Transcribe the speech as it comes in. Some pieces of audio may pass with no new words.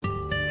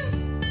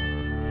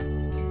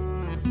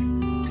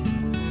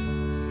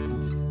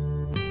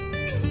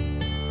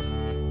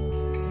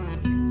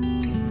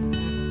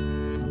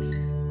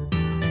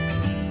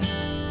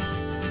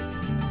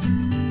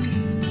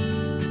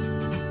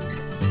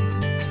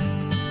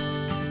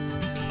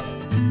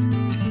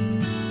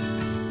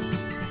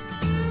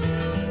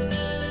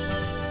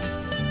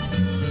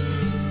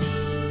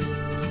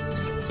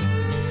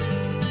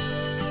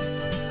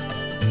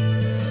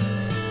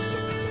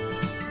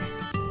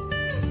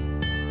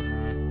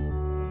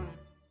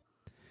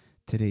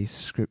Today's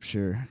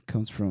scripture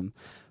comes from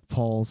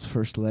Paul's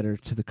first letter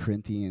to the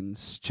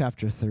Corinthians,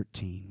 chapter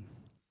 13.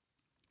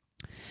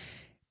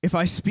 If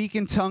I speak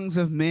in tongues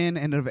of men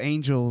and of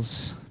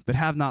angels, but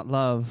have not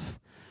love,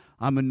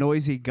 I'm a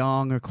noisy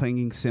gong or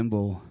clanging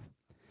cymbal.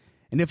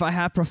 And if I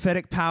have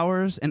prophetic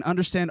powers and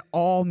understand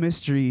all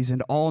mysteries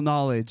and all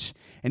knowledge,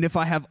 and if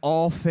I have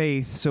all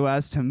faith so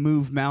as to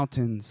move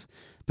mountains,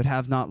 but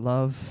have not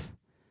love,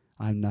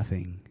 I'm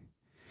nothing.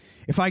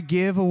 If I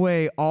give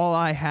away all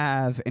I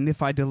have, and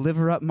if I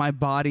deliver up my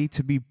body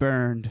to be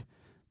burned,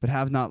 but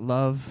have not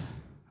love,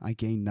 I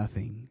gain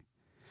nothing.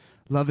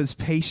 Love is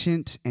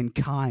patient and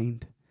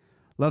kind.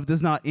 Love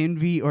does not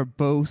envy or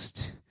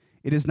boast.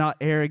 It is not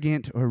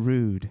arrogant or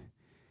rude.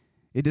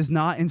 It does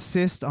not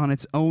insist on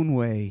its own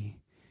way.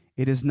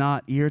 It is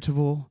not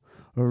irritable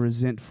or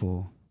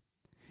resentful.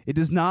 It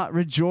does not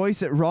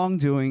rejoice at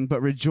wrongdoing,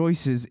 but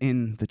rejoices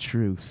in the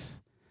truth.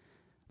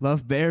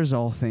 Love bears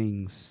all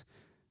things,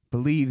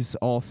 believes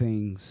all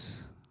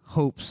things,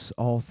 hopes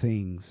all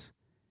things,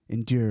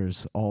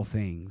 endures all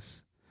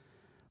things.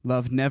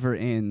 Love never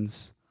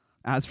ends.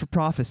 As for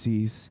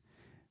prophecies,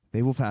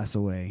 they will pass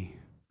away.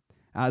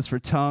 As for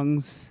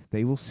tongues,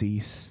 they will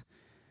cease.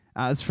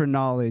 As for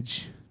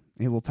knowledge,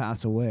 it will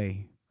pass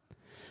away.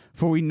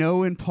 For we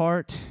know in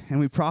part and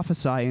we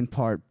prophesy in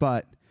part,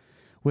 but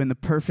when the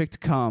perfect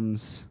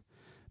comes,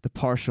 the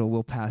partial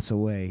will pass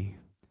away.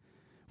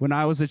 When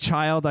I was a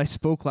child, I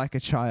spoke like a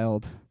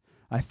child.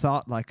 I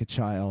thought like a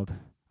child.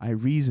 I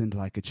reasoned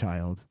like a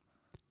child.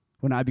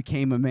 When I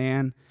became a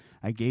man,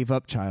 I gave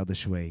up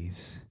childish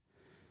ways.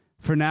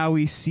 For now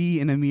we see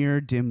in a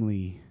mirror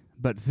dimly,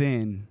 but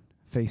then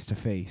face to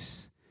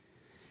face.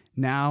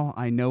 Now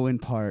I know in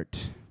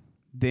part,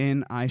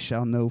 then I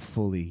shall know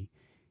fully,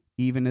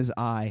 even as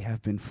I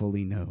have been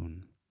fully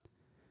known.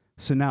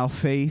 So now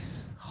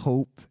faith,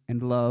 hope,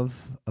 and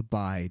love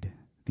abide,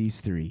 these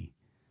three.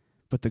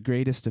 But the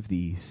greatest of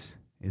these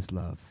is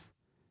love.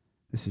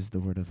 This is the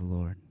word of the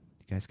Lord.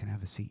 You guys can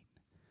have a seat.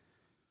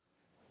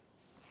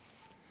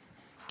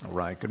 All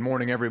right. Good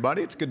morning,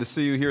 everybody. It's good to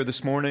see you here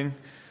this morning.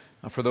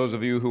 For those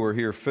of you who are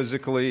here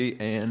physically,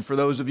 and for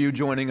those of you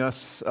joining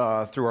us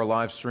through our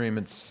live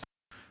stream,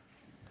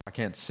 I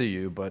can't see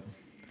you, but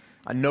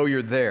I know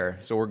you're there,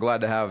 so we're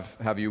glad to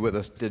have you with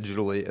us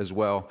digitally as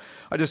well.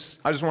 I just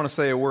want to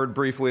say a word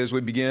briefly as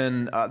we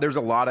begin. There's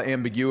a lot of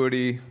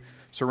ambiguity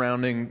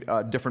surrounding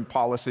different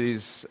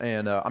policies,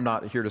 and I'm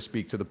not here to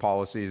speak to the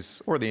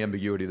policies or the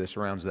ambiguity that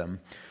surrounds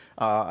them.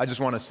 I just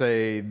want to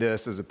say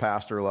this as a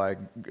pastor,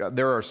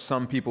 there are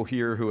some people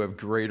here who have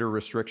greater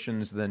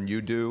restrictions than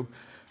you do.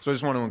 So I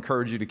just want to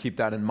encourage you to keep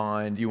that in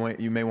mind.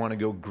 You may want to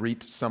go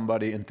greet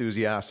somebody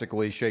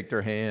enthusiastically, shake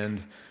their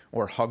hand,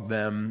 or hug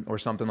them, or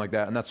something like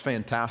that, and that's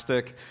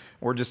fantastic.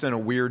 We're just in a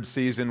weird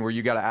season where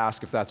you got to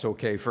ask if that's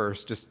okay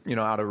first, just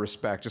out of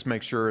respect. Just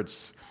make sure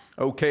it's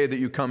okay that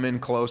you come in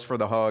close for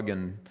the hug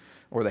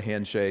or the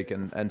handshake.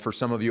 And for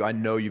some of you, I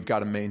know you've got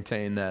to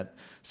maintain that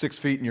 6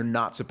 feet, and you're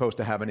not supposed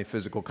to have any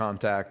physical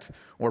contact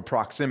or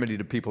proximity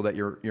to people that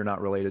you're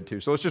not related to.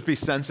 So let's just be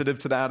sensitive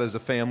to that as a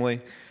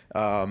family.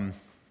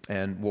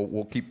 And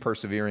we'll keep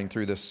persevering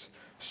through this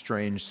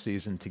strange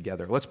season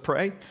together. Let's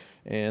pray,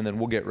 and then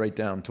we'll get right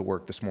down to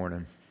work this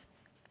morning.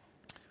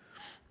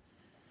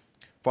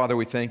 Father,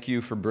 we thank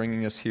you for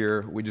bringing us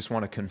here. We just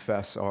want to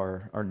confess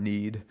our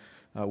need.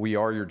 We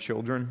are your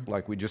children,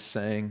 like we just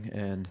sang,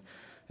 and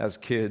as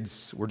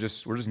kids, we're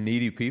just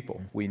needy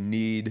people. We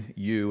need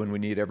you, and we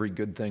need every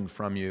good thing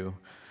from you.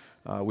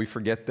 We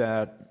forget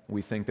that.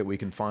 We think that we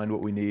can find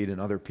what we need in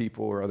other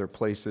people or other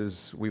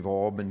places. We've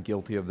all been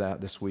guilty of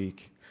that this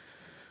week.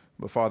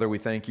 But Father, we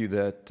thank you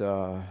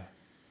that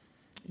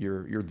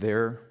you're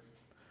there.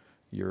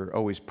 You're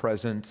always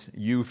present.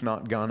 You've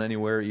not gone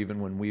anywhere even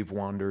when we've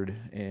wandered.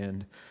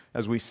 And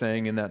as we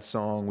sang in that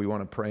song, we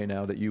want to pray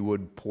now that you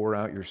would pour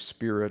out your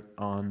Spirit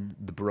on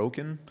the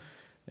broken.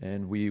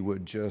 And we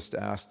would just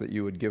ask that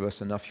you would give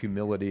us enough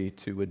humility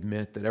to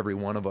admit that every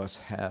one of us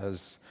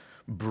has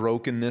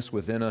brokenness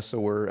within us.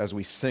 So as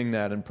we sing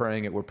that and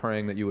praying it, we're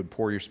praying that you would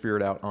pour your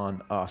Spirit out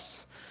on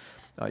us.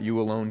 You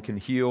alone can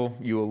heal.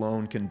 You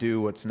alone can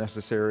do what's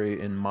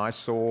necessary in my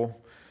soul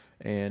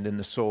and in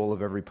the soul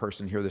of every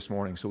person here this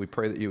morning. So we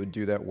pray that you would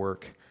do that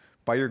work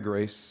by your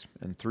grace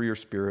and through your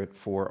Spirit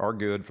for our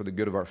good, for the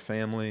good of our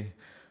family,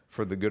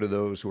 for the good of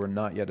those who are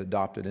not yet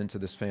adopted into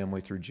this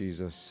family through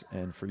Jesus,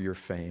 and for your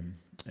fame.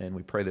 And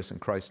we pray this in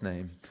Christ's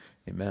name.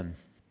 Amen.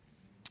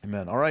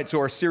 Amen. All right, so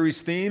our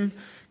series theme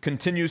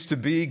continues to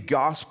be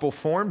gospel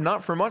formed.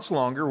 Not for much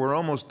longer. We're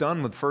almost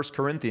done with 1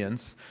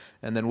 Corinthians,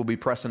 and then we'll be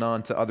pressing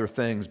on to other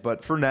things.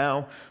 But for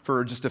now,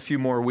 for just a few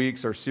more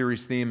weeks, our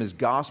series theme is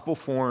gospel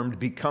formed,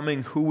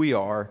 becoming who we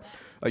are,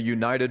 a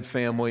united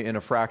family in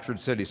a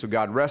fractured city. So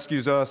God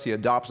rescues us. He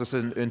adopts us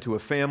into a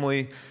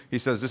family. He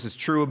says, this is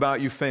true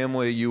about you,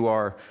 family. You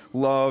are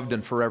loved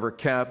and forever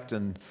kept.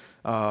 And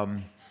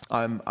I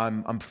am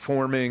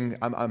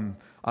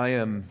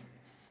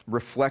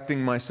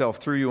reflecting myself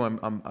through you.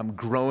 I'm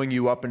growing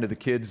you up into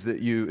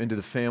the into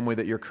the family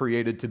that you're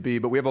created to be.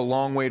 But we have a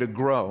long way to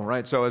grow,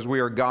 right? So as we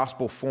are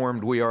gospel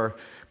formed, we are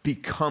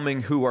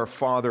becoming who our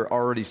Father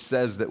already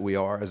says that we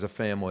are as a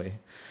family.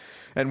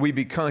 And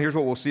here's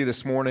what we'll see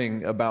this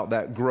morning about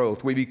that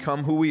growth. We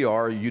become who we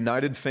are, a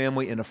united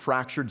family in a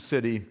fractured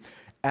city,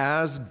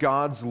 as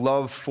God's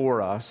love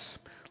for us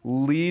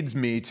leads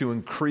me to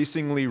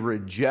increasingly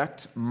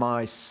reject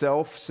my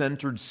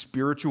self-centered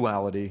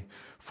spirituality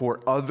for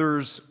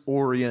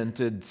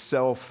others-oriented,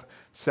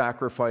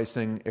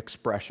 self-sacrificing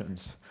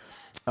expressions.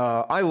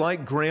 I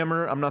like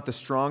grammar. I'm not the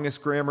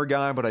strongest grammar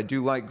guy, but I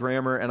do like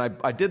grammar. And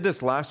I did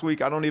this last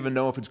week. I don't even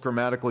know if it's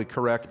grammatically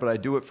correct, but I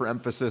do it for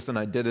emphasis, and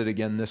I did it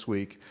again this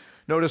week.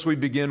 Notice we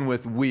begin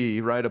with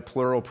we, right? A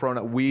plural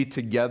pronoun. We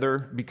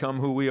together become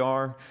who we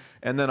are.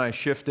 And then I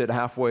shift it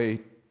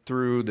halfway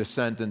through the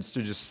sentence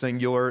to just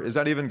singular. Is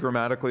that even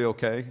grammatically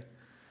okay?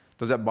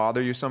 Does that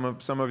bother you, some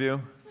of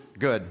you?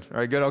 Good. All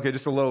right, good. Okay,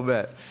 just a little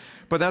bit.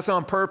 But that's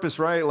on purpose,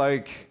 right?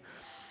 Like,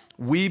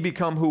 we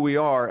become who we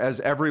are as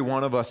every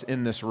one of us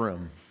in this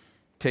room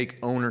take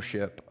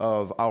ownership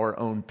of our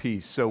own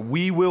peace. So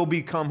we will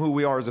become who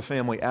we are as a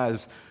family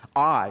as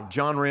I,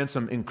 John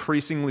Ransom,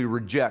 increasingly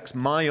rejects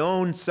my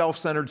own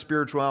self-centered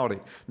spirituality.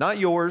 Not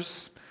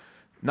yours,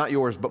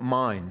 but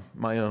mine,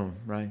 my own,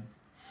 right?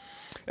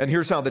 And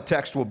here's how the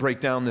text will break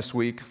down this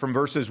week. From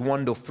verses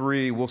 1 to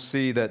 3, we'll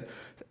see that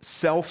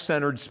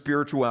self-centered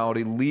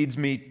spirituality leads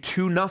me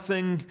to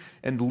nothing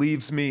and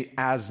leaves me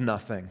as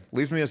nothing.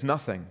 Leaves me as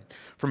nothing.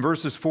 From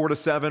verses 4 to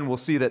 7, we'll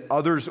see that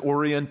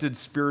others-oriented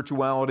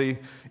spirituality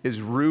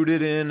is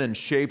rooted in and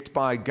shaped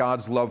by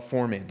God's love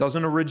for me. It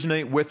doesn't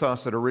originate with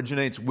us. It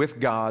originates with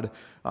God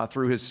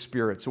through His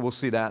Spirit. So we'll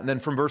see that. And then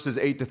from verses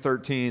 8 to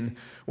 13,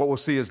 what we'll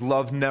see is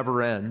love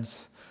never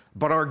ends.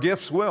 But our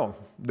gifts will.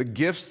 The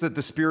gifts that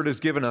the Spirit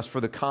has given us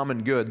for the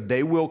common good,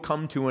 they will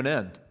come to an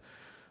end.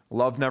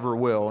 Love never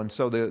will. And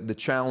so the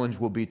challenge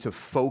will be to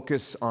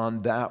focus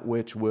on that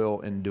which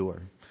will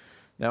endure.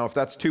 Now, if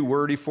that's too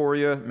wordy for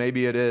you,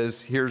 maybe it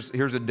is. Here's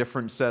a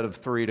different set of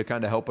 3 to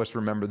kind of help us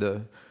remember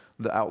the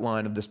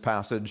outline of this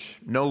passage.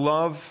 No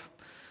love,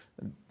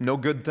 no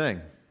good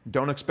thing.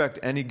 Don't expect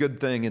any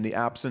good thing in the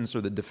absence or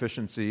the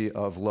deficiency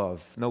of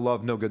love. No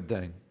love, no good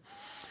thing.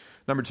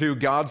 Number 2,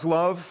 God's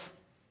love.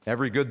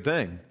 Every good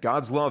thing.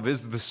 God's love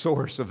is the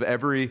source of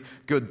every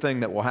good thing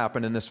that will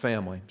happen in this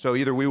family. So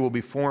either we will be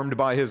formed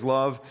by His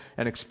love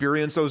and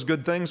experience those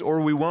good things,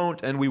 or we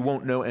won't, and we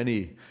won't know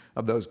any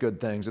of those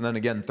good things. And then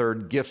again,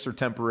 3rd, gifts are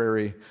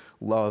temporary.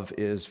 Love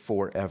is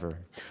forever.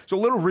 So a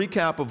little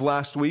recap of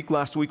last week.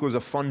 Last week was a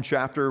fun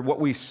chapter.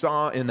 What we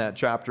saw in that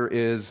chapter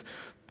is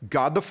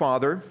God the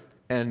Father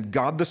and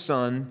God the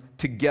Son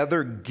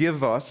together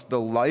give us the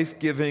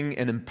life-giving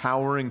and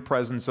empowering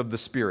presence of the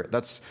Spirit.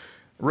 That's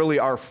really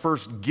our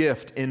first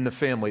gift in the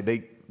family.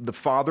 The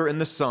Father and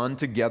the Son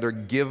together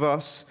give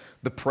us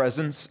the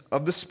presence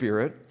of the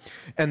Spirit,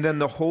 and then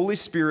the Holy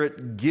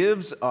Spirit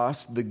gives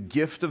us the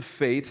gift of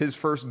faith, His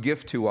first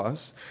gift to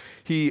us.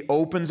 He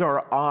opens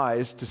our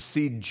eyes to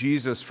see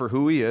Jesus for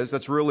who He is.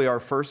 That's really our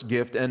first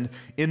gift. And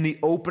in the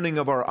opening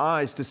of our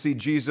eyes to see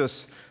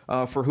Jesus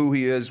for who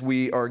He is,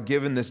 we are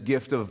given this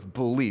gift of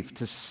belief,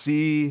 to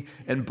see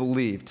and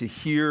believe, to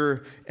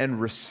hear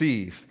and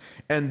receive.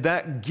 And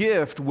that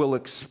gift will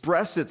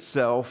express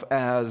itself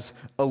as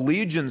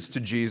allegiance to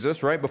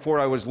Jesus, right? Before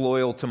I was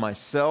loyal to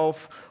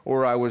myself,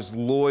 or I was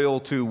loyal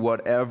to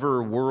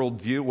whatever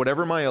worldview,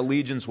 whatever my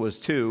allegiance was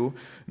to.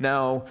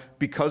 Now,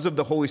 because of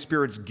the Holy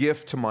Spirit's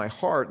gift to my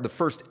heart, the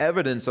first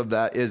evidence of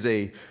that is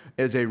a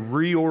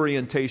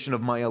reorientation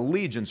of my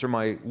allegiance or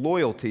my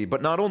loyalty.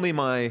 But not only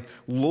my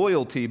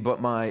loyalty,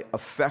 but my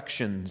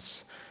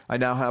affections. I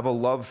now have a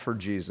love for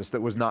Jesus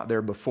that was not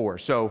there before.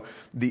 So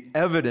the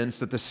evidence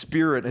that the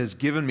Spirit has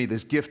given me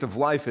this gift of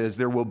life is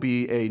there will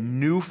be a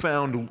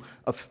newfound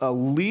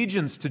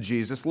allegiance to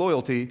Jesus,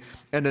 loyalty,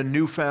 and a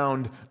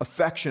newfound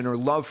affection or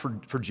love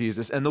for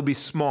Jesus. And they'll be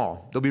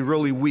small. They'll be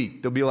really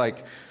weak. They'll be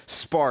like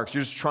sparks.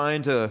 You're just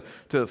trying to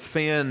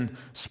fan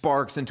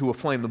sparks into a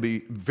flame. They'll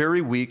be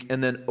very weak.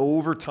 And then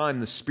over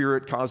time, the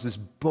Spirit causes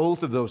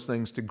both of those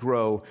things to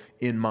grow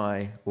in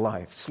my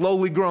life.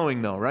 Slowly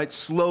growing though, right?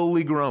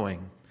 Slowly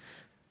growing.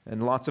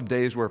 And lots of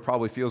days where it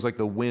probably feels like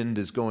the wind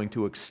is going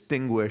to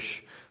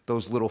extinguish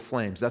those little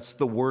flames. That's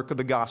the work of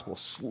the gospel,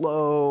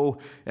 slow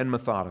and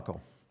methodical.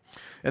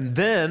 And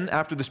then,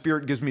 after the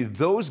Spirit gives me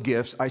those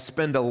gifts, I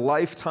spend a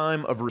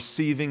lifetime of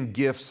receiving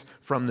gifts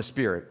from the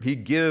Spirit. He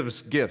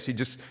gives gifts.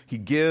 He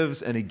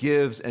gives and He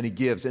gives and He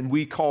gives. And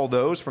we call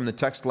those, from the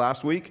text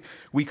last week,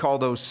 we call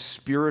those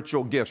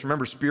spiritual gifts.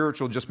 Remember,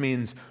 spiritual just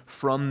means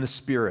from the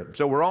Spirit.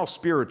 So we're all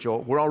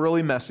spiritual. We're all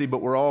really messy,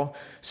 but we're all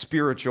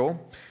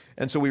spiritual.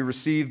 And so we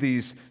receive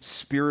these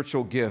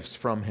spiritual gifts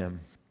from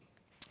Him.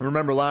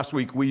 Remember last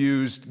week we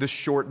used this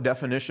short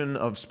definition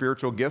of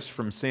spiritual gifts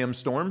from Sam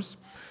Storms.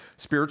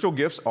 Spiritual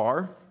gifts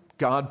are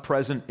God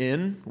present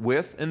in,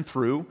 with, and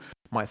through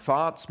my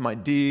thoughts, my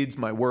deeds,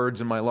 my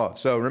words, and my love.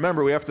 So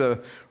remember, we have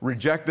to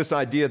reject this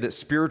idea that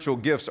spiritual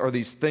gifts are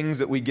these things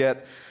that we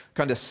get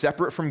kind of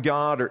separate from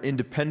God or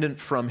independent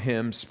from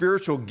Him.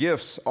 Spiritual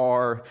gifts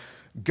are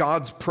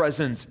God's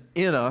presence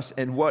in us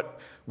and what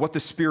the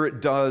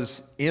Spirit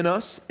does in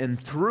us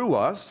and through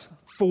us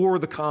for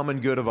the common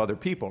good of other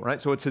people,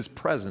 right? So it's His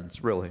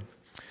presence, really.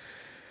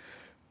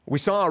 We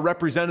saw a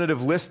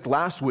representative list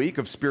last week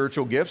of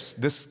spiritual gifts.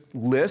 This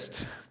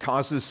list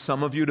causes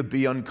some of you to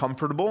be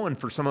uncomfortable, and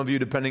for some of you,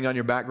 depending on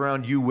your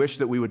background, you wish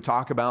that we would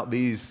talk about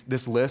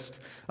this list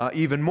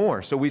even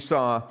more. So we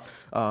saw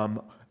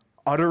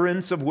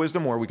utterance of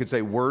wisdom, or we could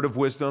say word of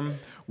wisdom,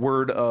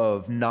 word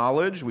of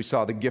knowledge. We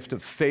saw the gift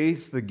of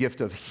faith, the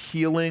gift of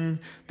healing,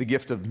 the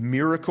gift of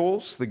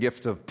miracles, the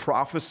gift of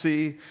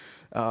prophecy,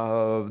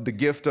 the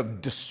gift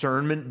of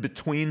discernment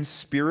between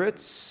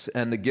spirits,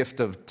 and the gift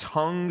of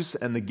tongues,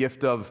 and the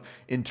gift of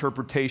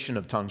interpretation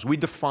of tongues. We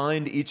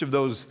defined each of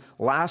those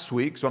last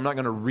week, so I'm not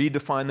going to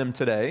redefine them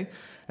today.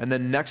 And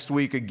then next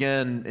week,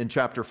 again, in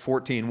chapter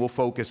 14, we'll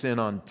focus in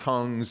on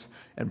tongues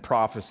and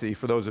prophecy.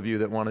 For those of you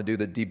that want to do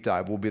the deep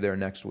dive, we'll be there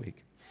next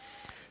week.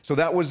 So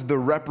that was the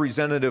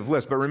representative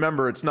list. But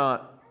remember, it's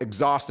not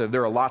exhaustive.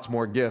 There are lots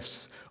more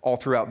gifts all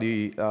throughout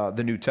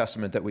the New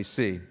Testament that we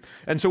see.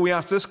 And so we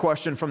ask this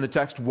question from the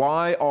text: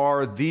 why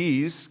are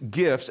these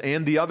gifts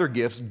and the other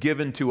gifts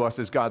given to us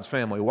as God's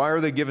family? Why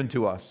are they given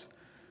to us?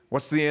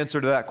 What's the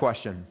answer to that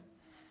question?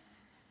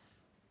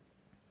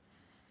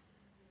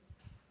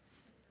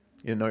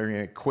 You know, you're going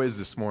to get quiz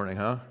this morning,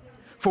 huh?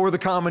 For the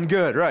common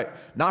good, right?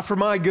 Not for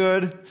my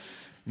good,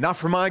 not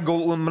for my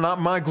goal, not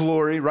my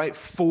glory, right?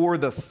 For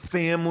the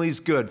family's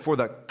good, for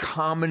the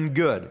common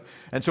good.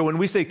 And so when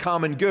we say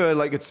common good,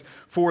 like it's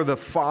for the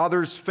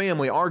Father's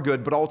family, our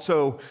good, but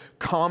also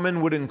common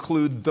would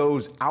include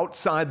those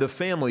outside the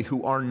family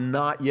who are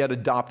not yet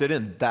adopted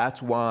in.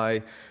 That's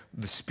why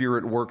the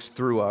Spirit works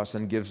through us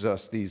and gives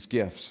us these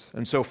gifts.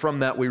 And so from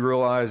that we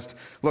realized,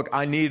 look,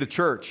 I need a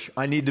church.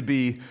 I need to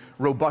be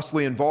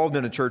robustly involved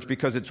in a church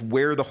because it's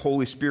where the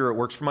Holy Spirit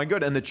works for my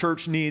good. And the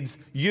church needs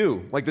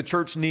you. Like the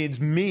church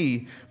needs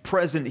me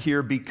present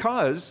here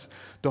because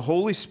the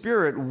Holy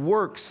Spirit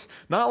works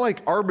not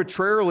like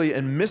arbitrarily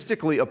and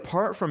mystically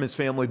apart from His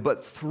family,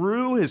 but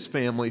through His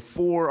family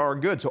for our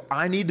good. So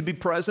I need to be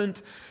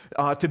present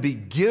to be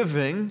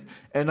giving,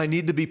 and I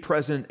need to be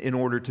present in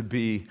order to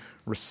be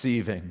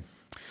receiving.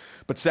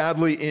 But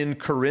sadly, in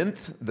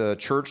Corinth, the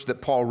church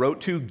that Paul wrote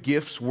to,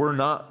 gifts were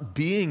not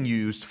being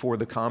used for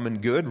the common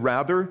good.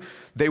 Rather,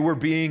 they were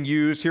being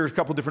used, here's a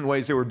couple different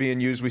ways they were being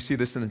used. We see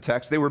this in the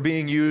text. They were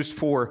being used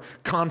for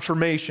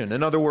confirmation.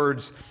 In other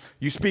words,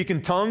 you speak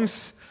in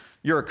tongues,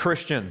 you're a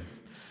Christian.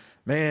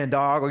 Man,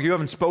 dog, like you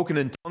haven't spoken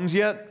in tongues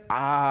yet?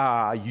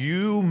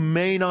 You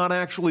may not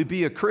actually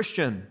be a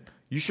Christian.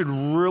 You should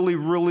really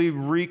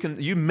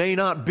you may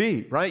not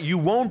be, right? You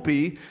won't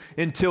be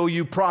until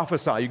you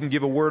prophesy. You can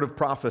give a word of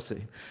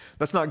prophecy.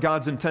 That's not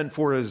God's intent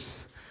for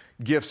His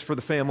gifts for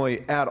the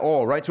family at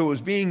all, right? So it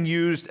was being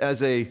used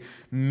as a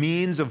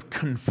means of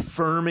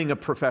confirming a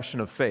profession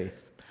of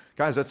faith.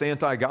 Guys, that's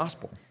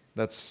anti-gospel.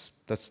 That's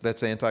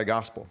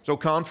anti-gospel. So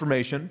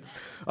confirmation,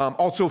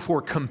 also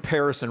for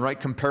comparison, right?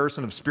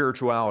 Comparison of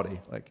spirituality.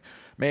 Like,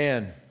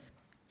 man,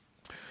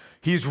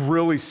 he's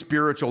really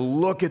spiritual.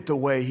 Look at the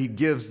way he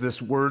gives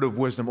this word of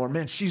wisdom. Or,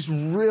 man, she's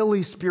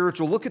really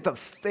spiritual. Look at the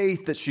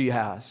faith that she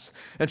has.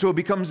 And so it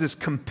becomes this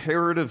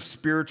comparative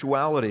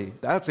spirituality.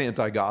 That's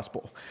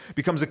anti-gospel. It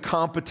becomes a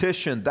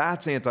competition.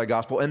 That's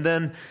anti-gospel. And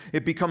then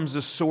it becomes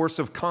a source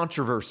of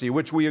controversy,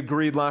 which we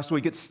agreed last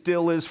week. It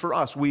still is for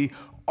us. We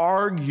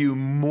argue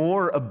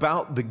more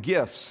about the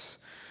gifts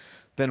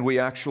than we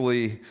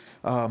actually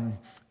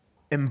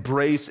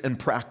embrace and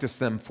practice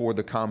them for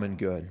the common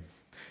good.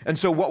 And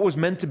so what was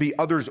meant to be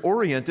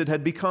others-oriented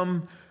had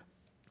become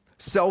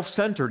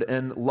self-centered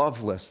and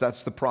loveless.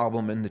 That's the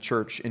problem in the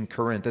church in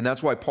Corinth. And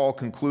that's why Paul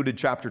concluded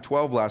chapter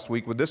 12 last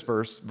week with this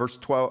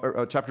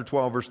chapter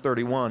 12, verse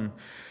 31.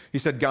 He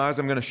said, guys,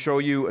 I'm going to show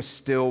you a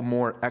still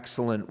more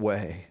excellent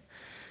way.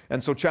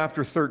 And so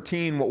chapter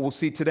 13, what we'll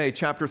see today,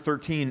 chapter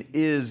 13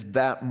 is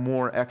that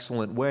more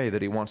excellent way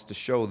that he wants to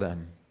show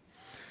them.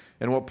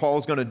 And what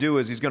Paul's going to do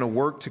is he's going to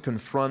work to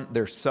confront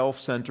their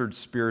self-centered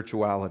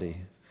spirituality.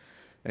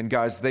 And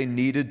guys, they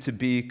needed to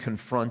be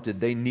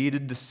confronted. They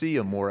needed to see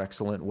a more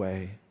excellent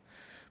way.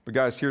 But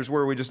guys, here's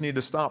where we just need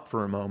to stop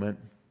for a moment.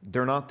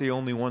 They're not the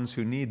only ones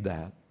who need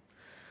that.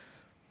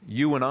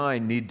 You and I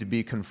need to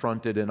be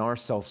confronted in our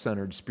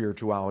self-centered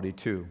spirituality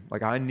too.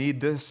 Like, I need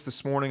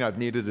this morning. I've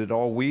needed it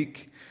all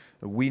week.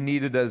 We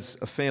need it as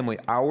a family.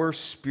 Our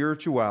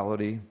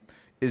spirituality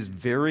is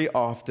very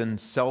often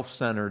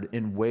self-centered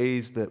in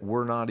ways that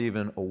we're not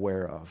even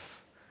aware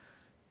of.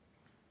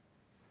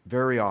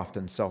 Very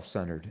often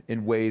self-centered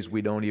in ways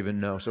we don't even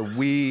know. So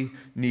we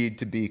need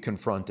to be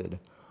confronted.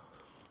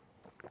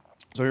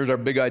 So here's our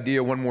big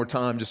idea one more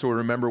time, just so we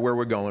remember where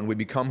we're going. We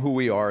become who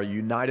we are, a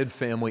united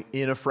family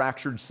in a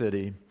fractured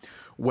city,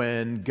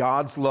 when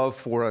God's love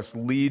for us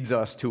leads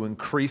us to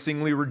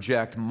increasingly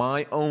reject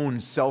my own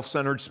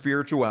self-centered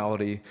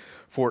spirituality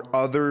for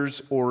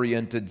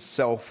others-oriented,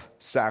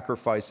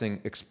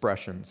 self-sacrificing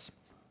expressions.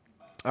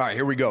 All right,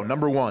 here we go.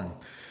 Number one.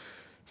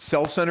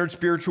 Self-centered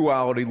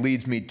spirituality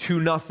leads me to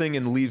nothing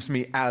and leaves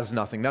me as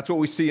nothing. That's what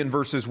we see in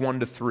verses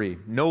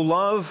 1-3. No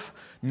love,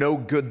 no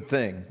good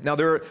thing. Now,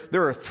 there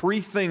are three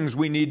things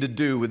we need to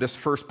do with this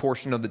first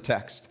portion of the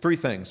text. Three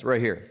things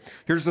right here.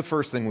 Here's the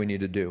first thing we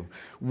need to do.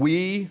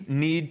 We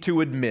need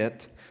to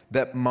admit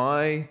that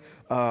my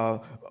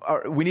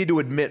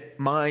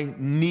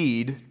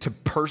need to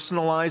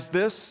personalize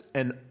this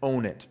and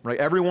own it, right?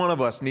 Every one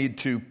of us need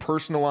to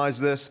personalize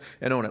this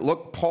and own it.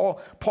 Look,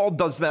 Paul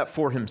does that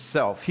for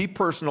himself. He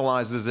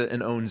personalizes it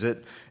and owns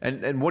it.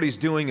 And what he's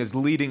doing is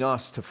leading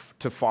us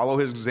to follow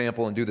his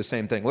example and do the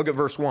same thing. Look at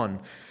verse 1.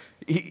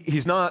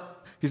 He's not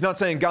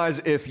saying, guys,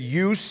 if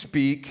you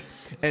speak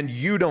and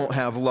you don't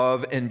have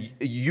love and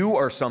you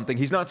are something.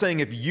 He's not saying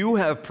if you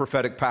have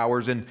prophetic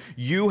powers and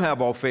you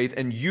have all faith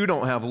and you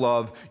don't have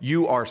love,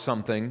 you are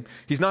something.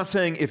 He's not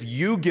saying if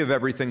you give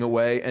everything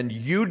away and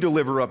you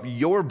deliver up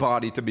your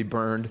body to be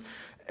burned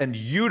and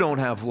you don't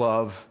have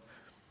love,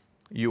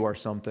 you are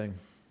something.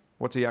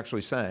 What's he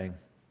actually saying?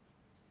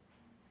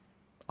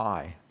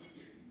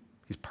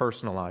 He's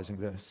personalizing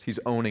this. He's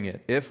owning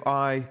it. If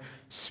I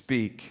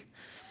speak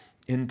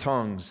in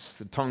tongues,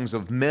 the tongues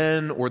of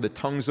men or the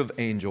tongues of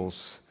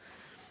angels,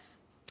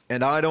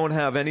 and I don't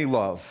have any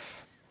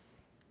love,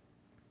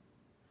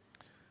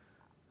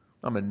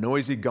 I'm a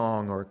noisy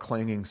gong or a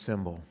clanging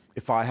cymbal.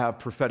 If I have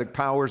prophetic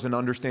powers and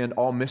understand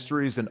all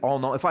mysteries and all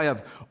knowledge, if I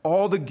have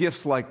all the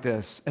gifts like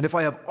this, and if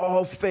I have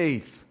all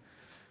faith,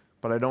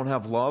 but I don't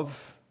have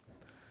love,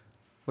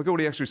 look at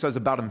what he actually says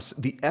about him,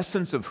 the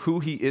essence of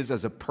who he is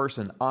as a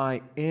person.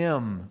 I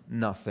am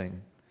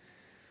nothing.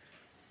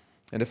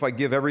 And if I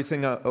give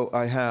everything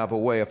I have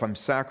away, if I'm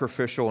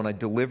sacrificial and I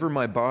deliver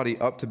my body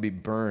up to be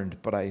burned,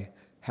 but I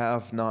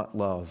have not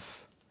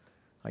love,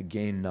 I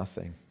gain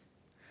nothing.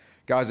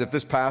 Guys, if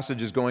this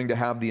passage is going to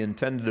have the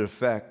intended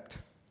effect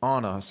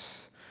on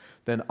us,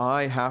 then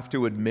I have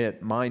to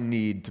admit my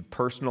need to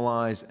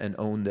personalize and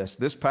own this.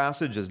 This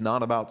passage is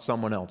not about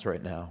someone else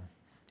right now.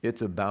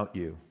 It's about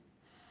you,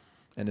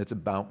 and it's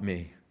about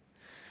me.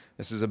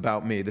 This is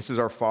about me. This is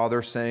our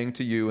Father saying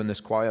to you in this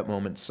quiet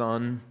moment,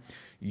 son,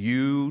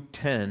 you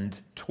tend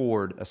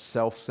toward a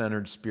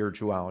self-centered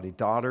spirituality.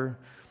 Daughter,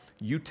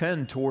 you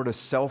tend toward a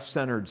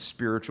self-centered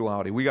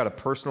spirituality. We got to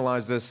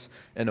personalize this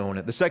and own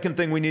it. The second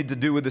thing we need to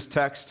do with this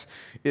text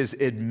is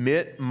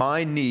admit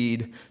my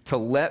need to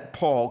let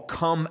Paul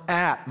come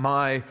at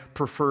my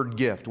preferred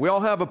gift. We all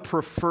have a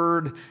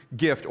preferred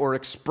gift or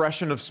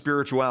expression of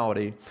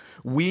spirituality.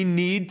 We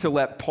need to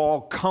let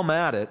Paul come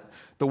at it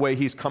the way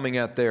he's coming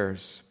at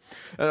theirs.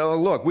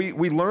 Look, we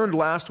learned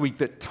last week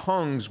that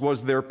tongues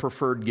was their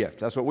preferred gift.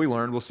 That's what we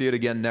learned. We'll see it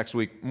again next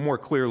week more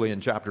clearly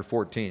in chapter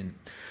 14.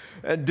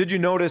 Did you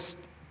notice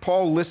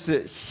Paul lists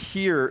it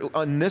here?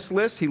 On this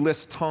list, he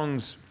lists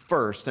tongues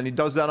first, and he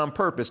does that on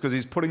purpose because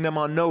he's putting them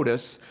on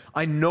notice.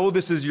 I know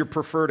this is your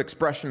preferred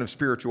expression of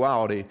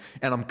spirituality,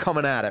 and I'm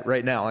coming at it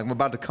right now. I'm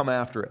about to come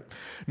after it.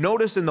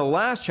 Notice in the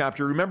last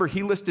chapter, remember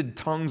he listed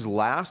tongues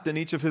last in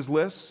each of his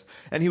lists,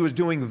 and he was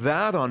doing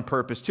that on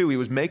purpose too. He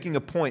was making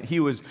a point. He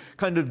was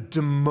kind of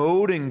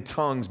demoting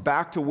tongues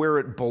back to where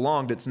it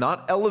belonged. It's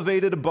not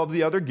elevated above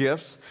the other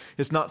gifts.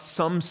 It's not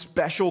some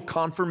special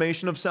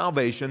confirmation of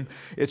salvation.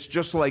 It's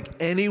just like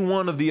any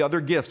one of the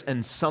other gifts,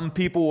 and some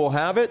people will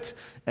have it,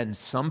 and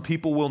some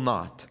people will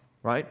not,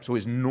 right? So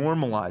he's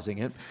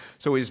normalizing it.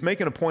 So he's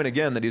making a point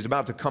again that he's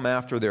about to come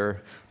after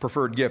their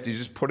preferred gift. He's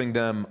just putting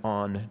them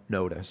on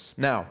notice.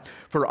 Now,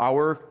 for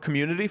our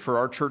community, for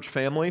our church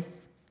family,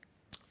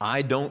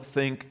 I don't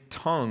think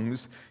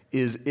tongues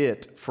is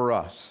it for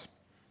us.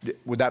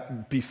 Would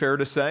that be fair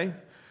to say?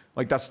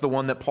 Like that's the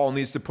one that Paul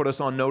needs to put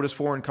us on notice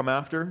for and come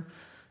after?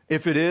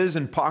 If it is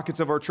in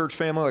pockets of our church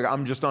family, like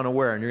I'm just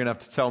unaware, and you're going to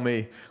have to tell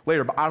me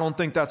later. But I don't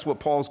think that's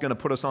what Paul's going to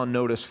put us on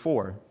notice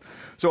for.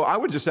 So I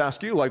would just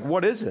ask you, like,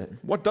 what is it?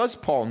 What does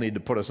Paul need to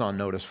put us on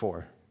notice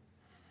for?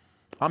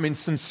 I mean,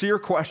 sincere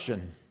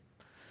question.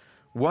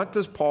 What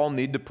does Paul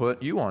need to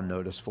put you on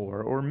notice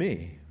for, or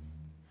me?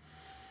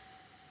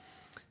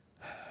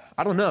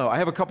 I don't know. I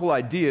have a couple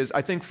ideas.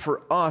 I think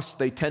for us,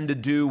 they tend to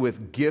do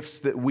with gifts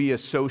that we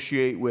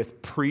associate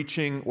with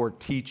preaching or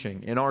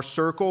teaching. In our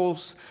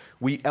circles,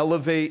 we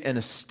elevate and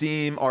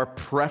esteem our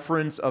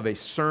preference of a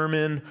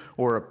sermon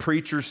or a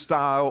preacher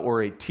style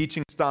or a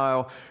teaching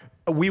style.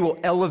 We will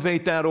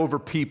elevate that over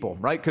people,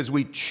 right? Because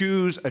we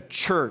choose a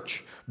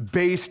church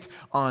based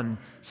on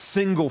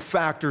single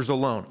factors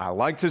alone. I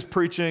liked his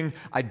preaching.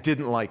 I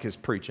didn't like his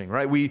preaching,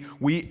 right?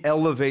 We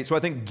elevate. So I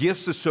think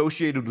gifts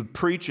associated with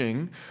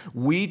preaching,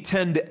 we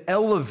tend to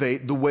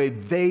elevate the way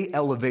they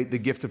elevate the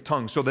gift of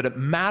tongues so that it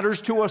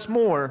matters to us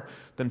more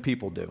than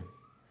people do.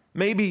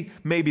 Maybe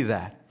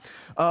that.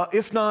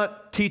 If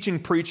not teaching,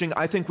 preaching,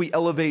 I think we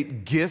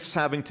elevate gifts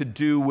having to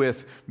do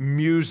with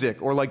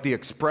music or like the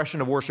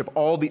expression of worship,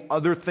 all the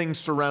other things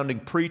surrounding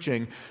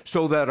preaching,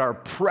 so that our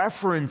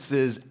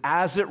preferences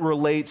as it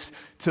relates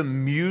to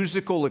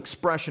musical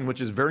expression,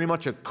 which is very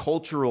much a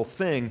cultural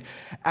thing,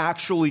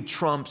 actually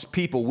trumps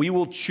people. We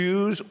will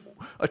choose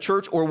a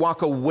church or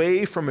walk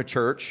away from a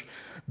church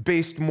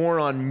based more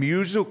on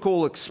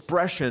musical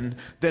expression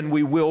than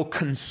we will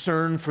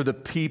concern for the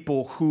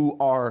people who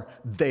are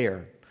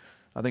there.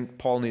 I think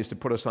Paul needs to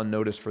put us on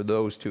notice for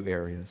those two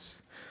areas.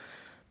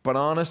 But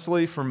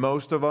honestly, for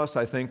most of us,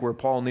 I think where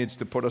Paul needs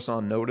to put us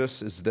on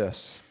notice is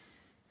this.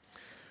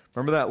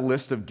 Remember that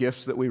list of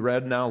gifts that we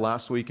read now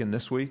last week and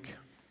this week?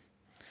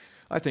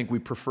 I think we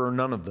prefer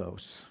none of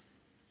those.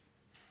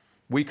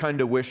 We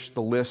kind of wish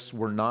the lists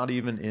were not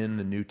even in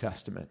the New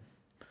Testament,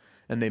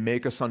 and they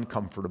make us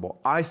uncomfortable.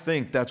 I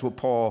think that's what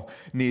Paul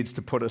needs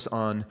to put us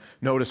on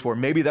notice for.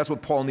 Maybe that's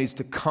what Paul needs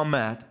to come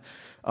at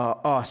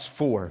us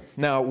for.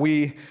 Now,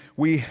 we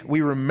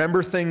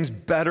remember things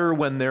better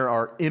when there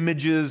are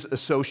images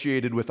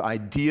associated with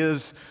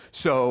ideas.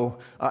 So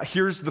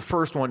here's the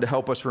first one to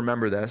help us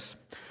remember this.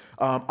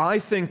 I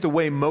think the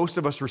way most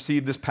of us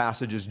receive this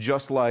passage is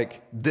just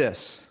like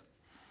this.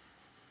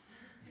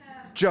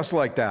 Just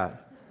like that.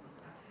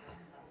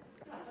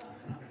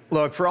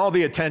 Look, for all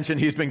the attention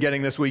he's been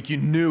getting this week, you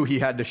knew he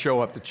had to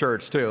show up to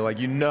church too. Like,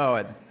 you know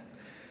it.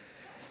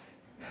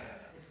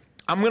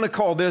 I'm going to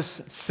call this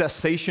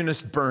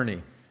cessationist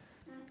Bernie.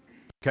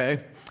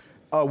 Okay?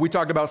 We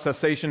talked about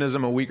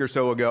cessationism a week or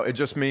so ago. It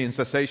just means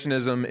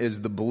cessationism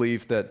is the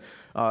belief that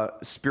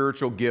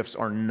spiritual gifts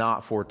are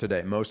not for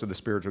today. Most of the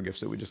spiritual gifts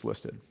that we just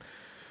listed.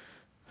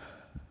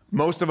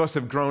 Most of us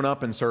have grown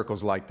up in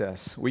circles like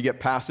this. We get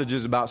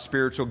passages about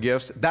spiritual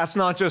gifts. That's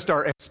not just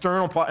our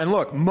external part. And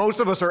look, most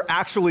of us are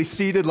actually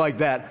seated like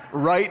that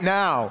right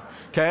now.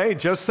 Okay?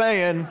 Just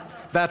saying,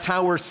 that's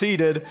how we're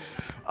seated.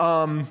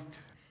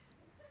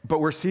 But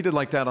we're seated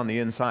like that on the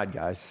inside,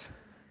 guys.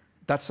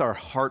 That's our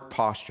heart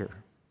posture.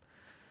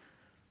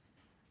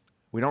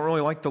 We don't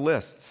really like the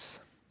lists.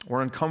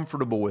 We're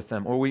uncomfortable with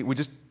them, or we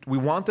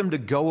want them to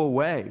go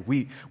away.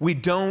 We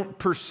don't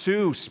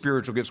pursue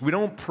spiritual gifts. We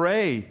don't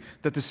pray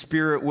that the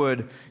Spirit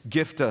would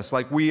gift us.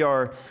 Like we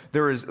are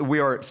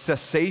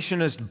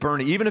cessationist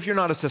Bernie. Even if you're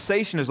not a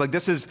cessationist, like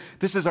this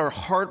is our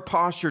heart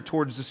posture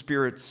towards the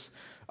Spirit's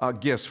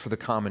gifts for the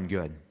common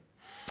good.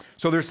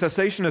 So there's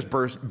cessationist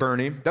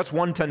Bernie. That's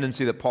one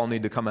tendency that Paul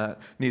needs to come at.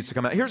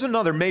 Here's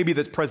another maybe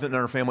that's present in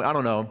our family. I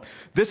don't know.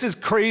 This is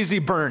Crazy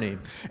Bernie.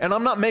 And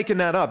I'm not making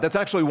that up. That's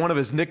actually one of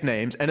his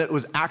nicknames, and it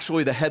was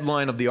actually the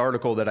headline of the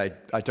article that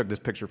I took this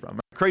picture from.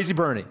 Crazy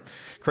Bernie.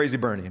 Crazy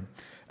Bernie.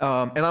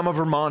 And I'm a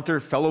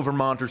Vermonter, fellow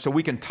Vermonter, so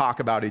we can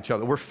talk about each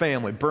other. We're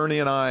family. Bernie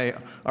and I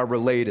are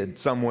related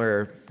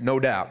somewhere, no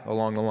doubt,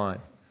 along the line.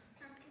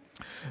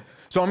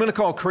 So I'm going to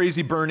call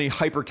Crazy Bernie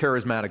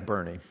hyper-charismatic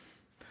Bernie.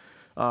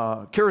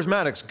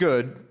 Charismatic's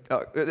good.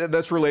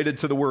 That's related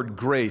to the word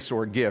grace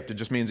or gift. It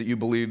just means that you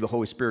believe the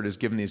Holy Spirit has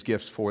given these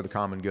gifts for the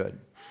common good.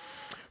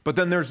 But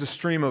then there's the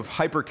stream of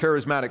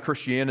hyper-charismatic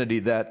Christianity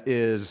that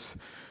is,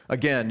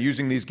 again,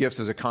 using these gifts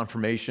as a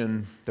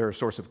confirmation. They're a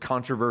source of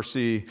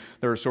controversy.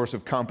 They're a source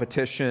of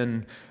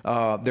competition.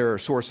 They're a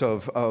source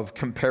of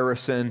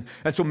comparison.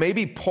 And so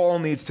maybe Paul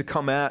needs to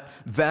come at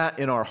that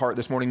in our heart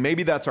this morning.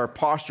 Maybe that's our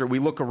posture. We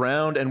look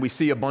around and we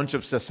see a bunch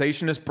of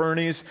cessationist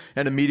Bernies,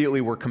 and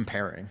immediately we're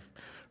comparing.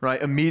 Right?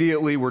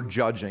 Immediately we're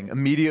judging.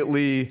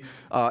 Immediately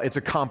it's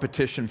a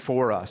competition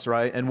for us,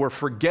 right? And we're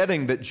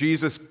forgetting that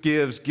Jesus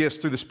gives gifts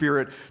through the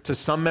Spirit to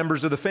some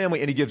members of the family,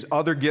 and he gives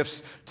other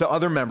gifts to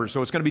other members.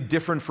 So it's going to be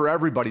different for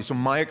everybody. So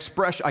my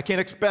expression, I can't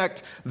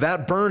expect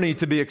that Bernie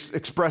to be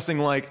expressing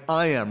like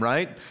I am,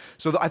 right?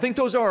 So I think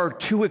those are our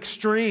two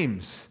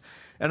extremes.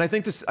 And I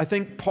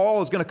think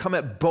Paul is going to come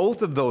at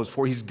both of those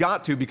he's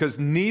got to, because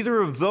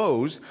neither of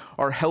those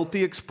are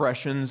healthy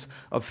expressions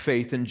of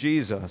faith in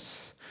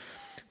Jesus.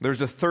 There's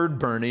a third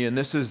Bernie, and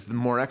this is the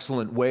more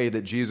excellent way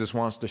that Jesus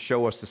wants to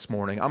show us this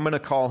morning. I'm going to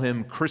call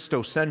him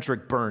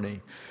Christocentric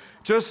Bernie.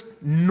 Just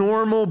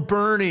normal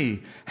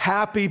Bernie,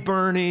 happy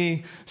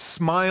Bernie,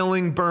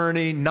 smiling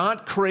Bernie,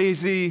 not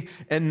crazy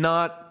and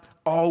not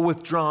all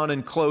withdrawn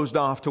and closed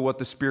off to what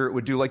the Spirit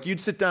would do. Like you'd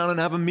sit down and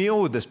have a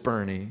meal with this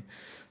Bernie,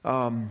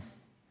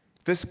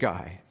 this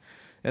guy.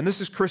 And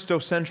this is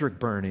Christocentric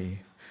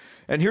Bernie.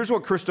 And here's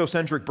what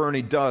Christocentric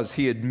Bernie does.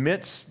 He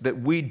admits that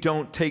we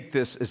don't take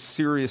this as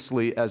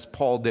seriously as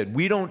Paul did.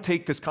 We don't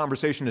take this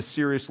conversation as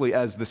seriously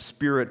as the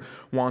Spirit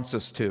wants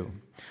us to.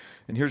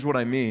 And here's what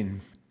I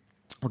mean.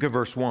 Look at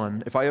verse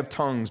 1. If I have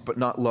tongues but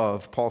not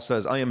love, Paul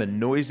says, I am a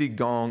noisy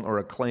gong or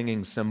a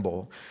clanging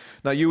cymbal.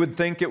 Now, you would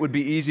think it would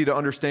be easy to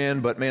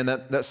understand, but man,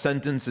 that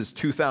sentence is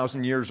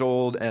 2,000 years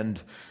old,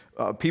 and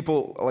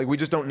people, we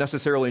just don't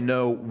necessarily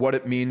know what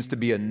it means to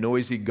be a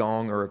noisy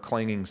gong or a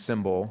clanging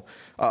cymbal.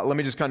 Let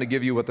me just kind of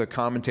give you what the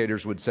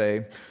commentators would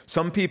say.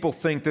 Some people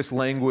think this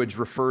language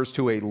refers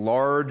to a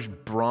large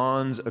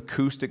bronze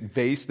acoustic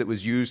vase that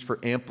was used for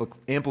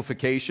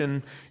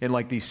amplification in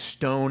like these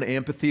stone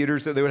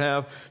amphitheaters that they would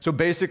have. So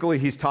basically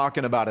he's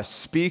talking about a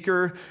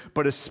speaker,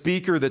 but a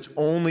speaker that's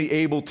only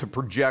able to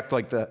project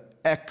like the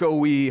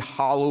echoey,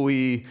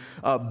 hollowy,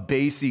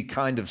 bassy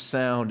kind of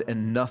sound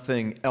and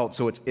nothing else.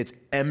 So it's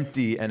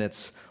empty and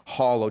it's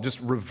hollow, just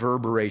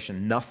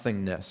reverberation,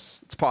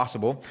 nothingness. It's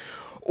possible.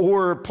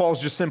 Or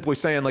Paul's just simply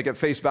saying, like at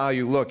face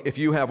value, look, if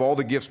you have all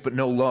the gifts but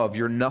no love,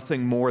 you're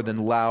nothing more than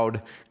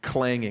loud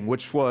clanging,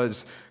 which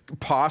was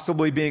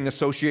possibly being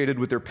associated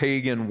with their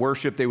pagan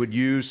worship. They would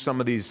use some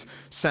of these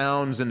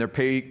sounds in their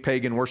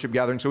pagan worship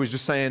gatherings. So he's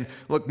just saying,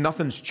 look,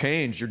 nothing's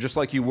changed. You're just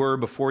like you were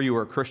before you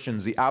were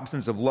Christians. The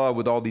absence of love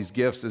with all these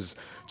gifts is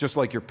just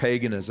like your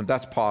paganism.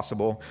 That's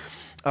possible.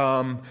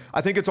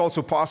 I think it's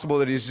also possible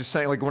that he's just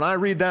saying, like, when I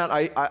read that,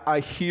 I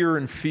hear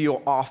and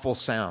feel awful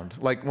sound.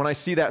 Like, when I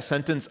see that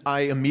sentence,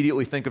 I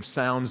immediately think of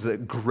sounds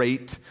that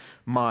grate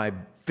my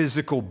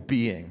physical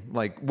being.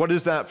 Like, what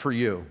is that for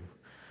you?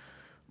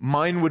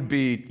 Mine would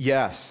be,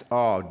 yes,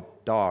 oh,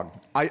 dog.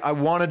 I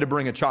wanted to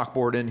bring a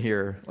chalkboard in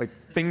here, like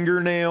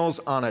fingernails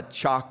on a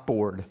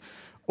chalkboard,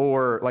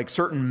 or like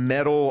certain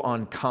metal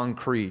on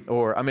concrete,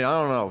 or, I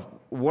don't know,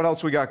 what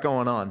else we got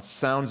going on?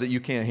 Sounds that you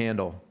can't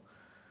handle.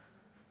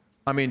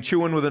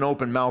 Chewing with an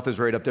open mouth is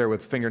right up there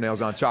with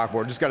fingernails on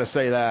chalkboard. Just got to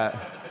say that.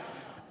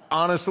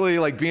 Honestly,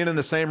 like being in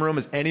the same room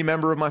as any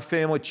member of my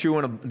family,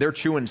 they're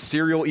chewing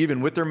cereal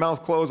even with their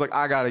mouth closed, like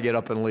I got to get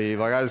up and leave.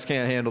 Like I just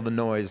can't handle the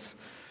noise.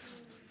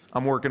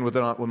 I'm working with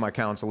my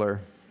counselor.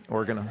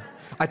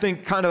 I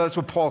think kind of that's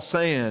what Paul's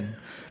saying.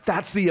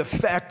 That's the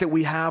effect that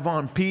we have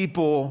on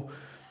people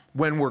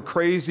when we're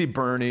crazy,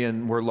 Bernie,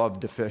 and we're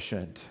love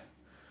deficient.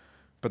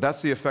 But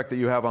that's the effect that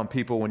you have on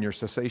people when you're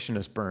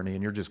cessationist, Bernie,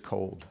 and you're just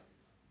cold.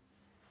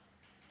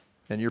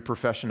 And your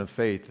profession of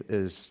faith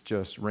is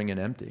just ringing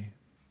empty.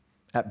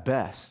 At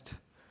best.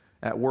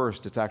 At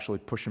worst, it's actually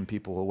pushing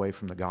people away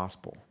from the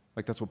gospel.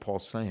 Like that's what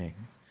Paul's saying.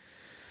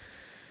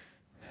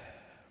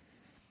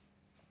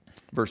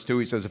 Verse 2,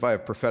 he says, if I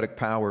have prophetic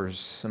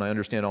powers and I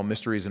understand all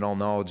mysteries and all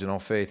knowledge and all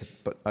faith,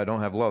 but I don't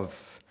have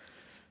love,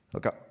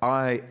 look,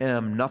 I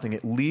am nothing.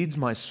 It leads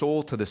my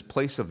soul to this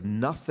place of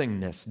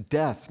nothingness,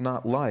 death,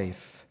 not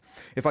life.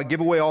 If I give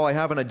away all I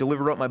have and I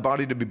deliver up my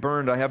body to be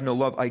burned, I have no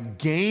love. I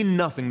gain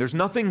nothing. There's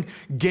nothing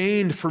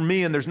gained for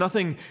me, and there's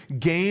nothing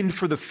gained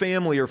for the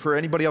family or for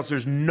anybody else.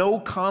 There's no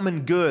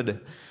common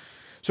good.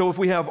 So if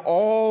we have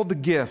all the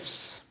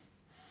gifts,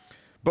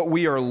 but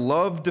we are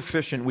love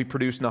deficient, we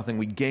produce nothing,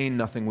 we gain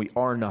nothing, we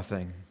are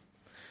nothing.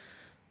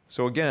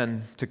 So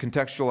again, to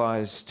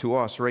contextualize to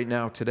us right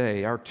now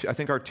today, I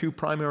think our two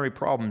primary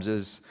problems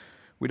is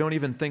we don't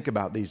even think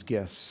about these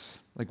gifts.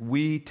 Like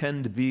we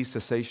tend to be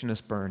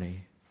cessationist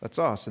Bernie. That's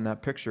us in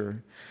that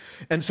picture.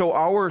 And so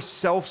our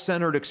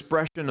self-centered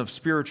expression of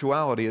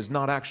spirituality is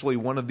not actually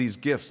one of these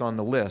gifts on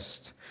the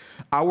list.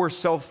 Our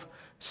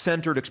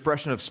self-centered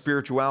expression of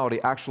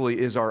spirituality actually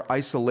is our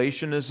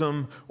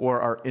isolationism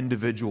or our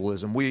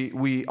individualism.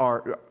 We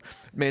are,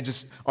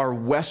 just our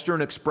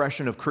Western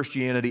expression of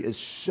Christianity is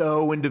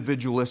so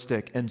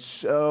individualistic and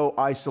so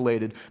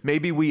isolated.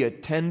 Maybe we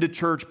attend a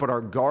church, but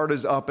our guard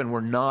is up and we're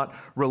not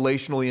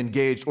relationally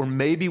engaged. Or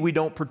maybe we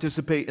don't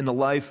participate in the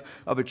life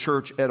of a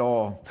church at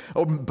all.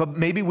 But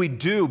maybe we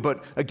do,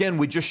 but again,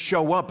 we just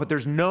show up, but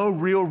there's no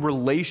real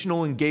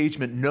relational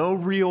engagement, no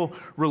real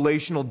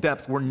relational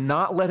depth. We're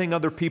not letting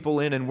other people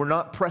in and we're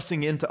not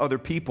pressing into other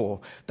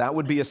people. That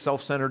would be a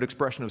self-centered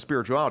expression of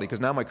spirituality, because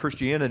now my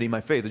Christianity,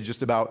 my faith is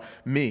just about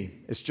me.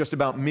 It's just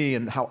about me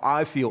and how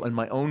I feel and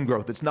my own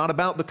growth. It's not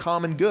about the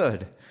common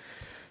good.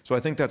 So I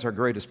think that's our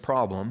greatest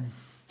problem.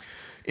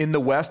 In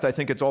the West, I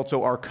think it's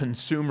also our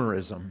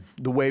consumerism,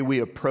 the way we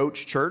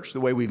approach church,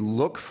 the way we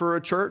look for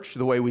a church,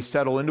 the way we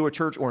settle into a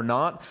church or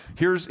not.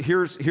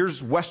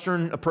 Here's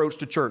Western approach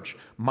to church.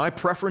 My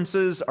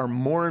preferences are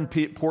more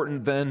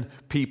important than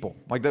people.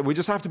 Like that, we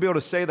just have to be able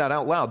to say that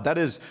out loud. That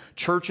is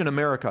church in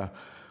America.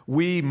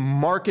 We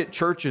market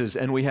churches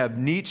and we have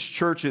niche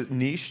churches,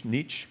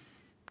 niche,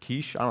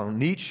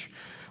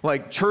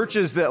 like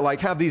churches that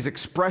like have these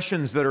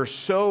expressions that are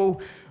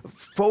so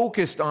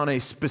focused on a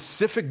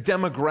specific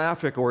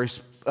demographic or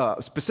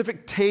a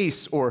specific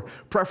tastes or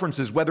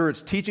preferences, whether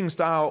it's teaching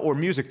style or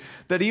music,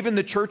 that even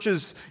the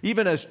churches,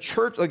 even as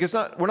church, like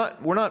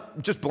we're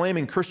not just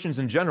blaming Christians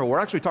in general. We're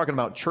actually talking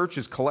about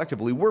churches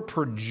collectively. We're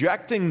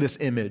projecting this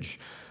image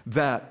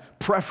that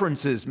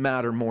preferences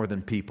matter more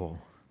than people.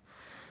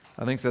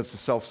 I think that's the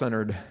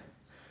self-centered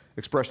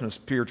expression of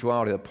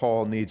spirituality that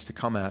Paul needs to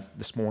come at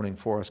this morning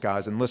for us,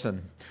 guys. And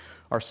listen,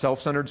 our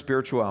self-centered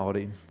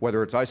spirituality,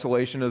 whether it's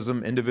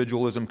isolationism,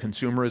 individualism,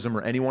 consumerism,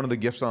 or any one of the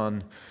gifts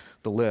on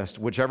the list,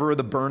 whichever of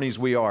the Bernies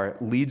we are,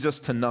 it leads us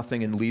to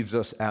nothing and leaves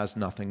us as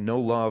nothing. No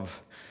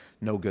love,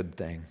 no good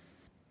thing.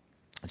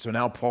 And so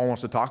now Paul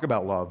wants to talk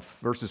about love.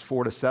 Verses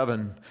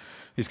 4-7,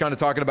 he's kind of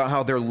talking about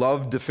how they're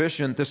love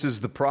deficient. This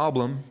is the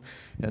problem.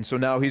 And so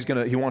now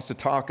he wants to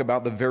talk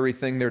about the very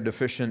thing they're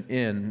deficient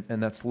in,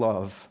 and that's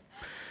love.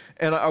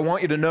 And I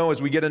want you to know as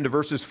we get into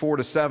verses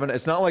 4-7,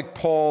 it's not like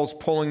Paul's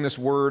pulling this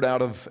word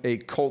out of a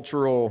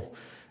cultural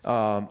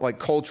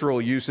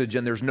usage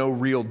and there's no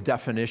real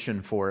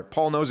definition for it.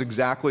 Paul knows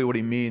exactly what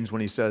he means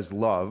when he says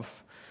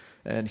love.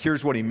 And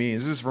here's what he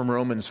means. This is from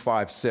Romans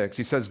 5:6.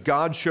 He says,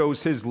 God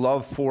shows his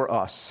love for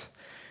us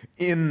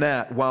in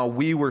that while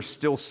we were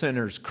still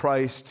sinners,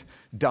 Christ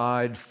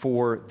died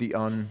for the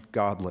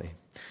ungodly.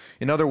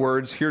 In other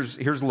words,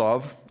 here's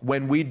love.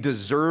 When we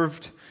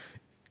deserved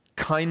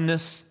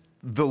kindness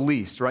the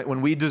least, right?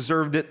 When we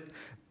deserved it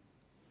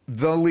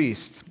the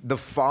least, the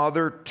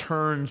Father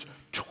turns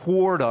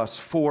toward us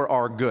for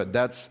our good.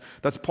 That's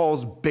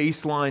Paul's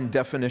baseline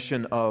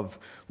definition of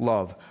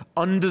love.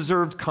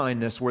 Undeserved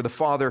kindness, where the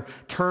Father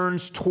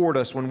turns toward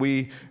us when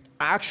we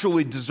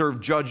actually deserve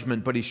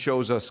judgment, but he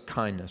shows us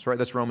kindness, right?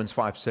 That's Romans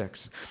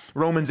 5:6.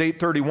 Romans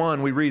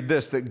 8:31, we read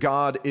this, that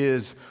God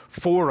is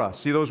for us.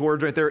 See those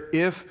words right there?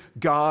 If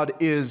God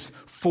is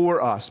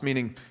for us,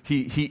 meaning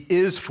he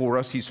is for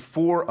us, he's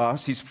for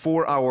us, he's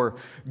for our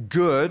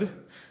good.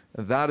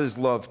 That is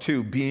love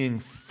too, being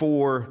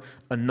for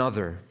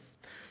another.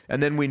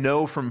 And then we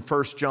know from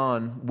 1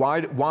 John,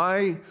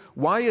 why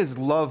is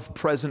love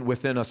present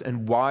within us,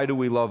 and why do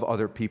we love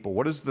other people?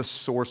 What is the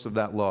source of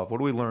that love? What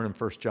do we learn in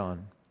 1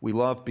 John? We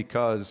love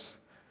because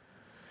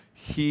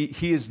he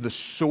is the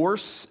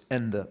source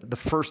and the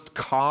first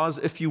cause,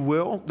 if you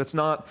will. It's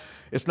not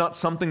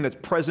something that's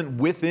present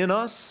within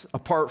us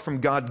apart from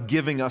God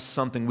giving us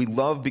something. We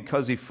love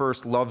because he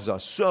first loves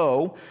us.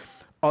 So,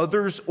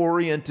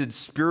 others-oriented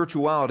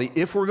spirituality,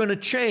 if we're going to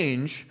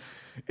change,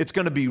 it's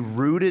going to be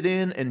rooted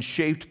in and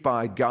shaped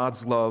by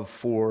God's love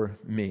for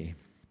me.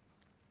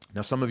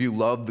 Now, some of you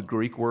love the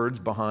Greek words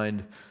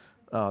behind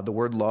the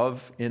word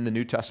love in the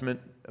New Testament.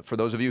 For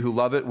those of you who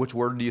love it, which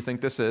word do you think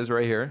this is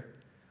right here?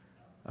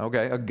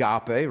 Okay,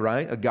 agape,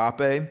 right?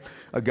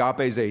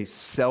 Agape is a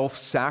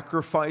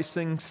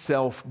self-sacrificing,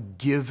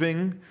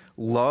 self-giving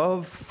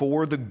love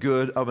for the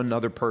good of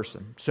another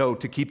person. So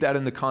to keep that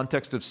in the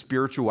context of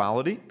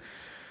spirituality,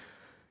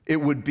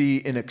 it would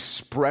be an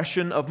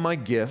expression of my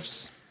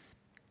gifts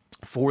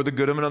for the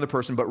good of another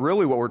person, but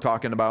really what we're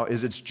talking about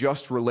is it's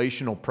just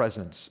relational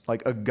presence.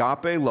 Like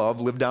agape love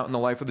lived out in the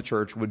life of the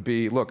church would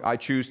be, look, I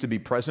choose to be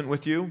present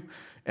with you,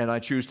 and I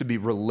choose to be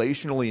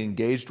relationally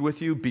engaged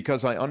with you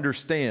because I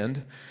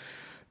understand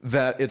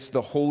that it's the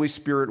Holy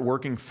Spirit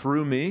working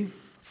through me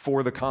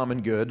for the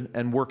common good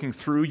and working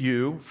through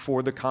you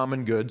for the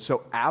common good.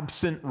 So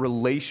absent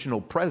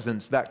relational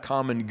presence, that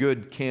common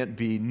good can't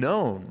be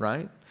known,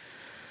 right?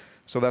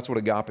 So that's what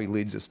agape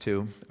leads us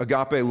to.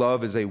 Agape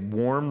love is a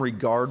warm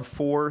regard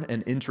for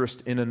and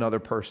interest in another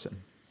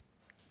person.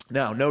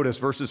 Now, notice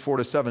verses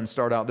 4-7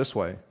 start out this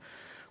way.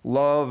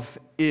 Love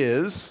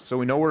is, so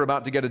we know we're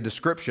about to get a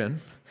description,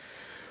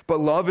 but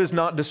love is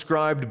not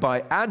described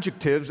by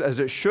adjectives as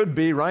it should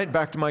be, right?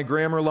 Back to my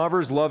grammar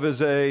lovers, love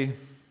is a,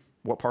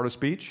 what part of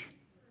speech?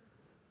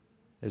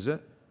 Is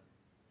it?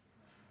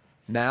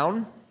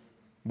 Noun?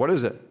 What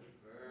is it?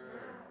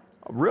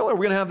 Really? Are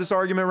we going to have this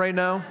argument right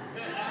now?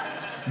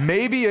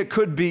 Maybe it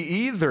could be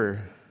either.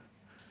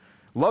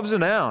 Love's a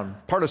noun,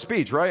 part of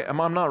speech, right?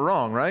 I'm not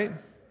wrong, right?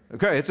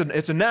 Okay,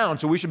 it's a noun,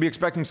 so we should be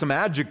expecting some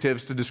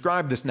adjectives to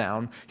describe this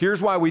noun.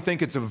 Here's why we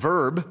think it's a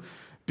verb,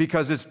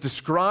 because it's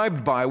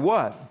described by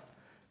what?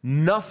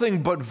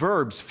 Nothing but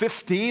verbs,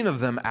 15 of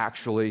them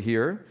actually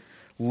here.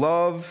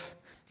 Love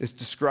is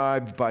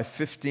described by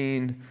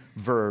 15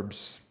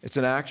 verbs. It's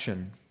an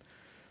action.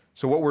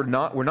 So what we're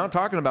not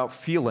talking about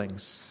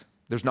feelings.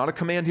 There's not a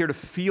command here to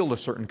feel a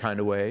certain kind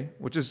of way,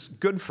 which is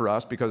good for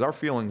us because our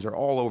feelings are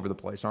all over the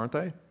place, aren't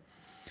they?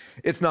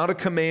 It's not a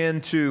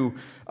command to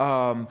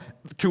an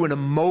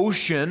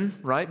emotion,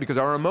 right? Because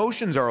our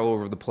emotions are all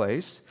over the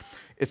place.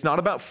 It's not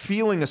about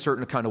feeling a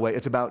certain kind of way.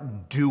 It's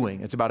about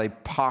doing. It's about a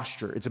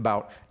posture. It's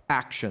about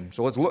action.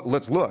 So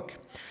let's look.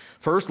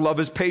 First, love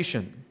is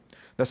patient.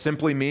 That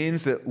simply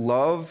means that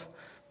love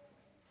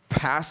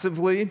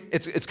passively,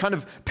 it's kind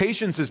of,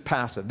 patience is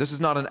passive. This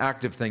is not an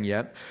active thing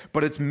yet,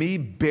 but it's me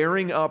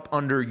bearing up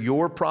under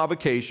your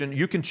provocation.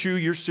 You can chew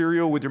your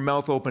cereal with your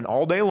mouth open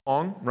all day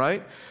long,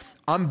 right?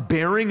 I'm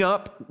bearing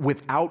up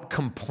without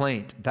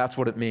complaint. That's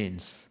what it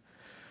means.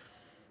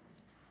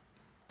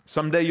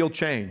 Someday you'll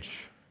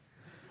change.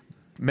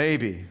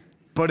 Maybe.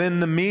 But in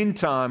the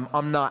meantime,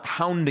 I'm not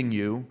hounding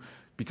you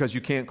because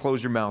you can't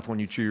close your mouth when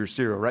you chew your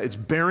cereal, right? It's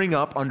bearing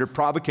up under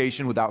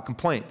provocation without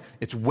complaint.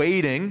 It's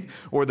waiting,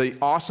 or the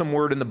awesome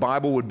word in the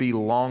Bible would be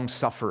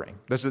long-suffering.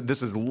 This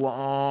is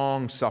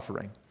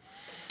long-suffering.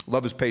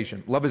 Love is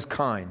patient. Love is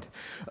kind.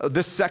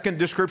 This second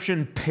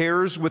description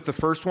pairs with the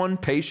first one,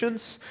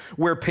 patience.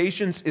 Where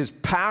patience is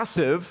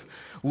passive,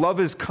 love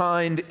is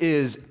kind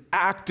is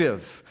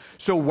active.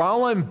 So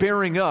while I'm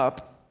bearing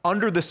up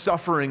under the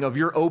suffering of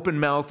your open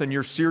mouth and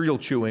your cereal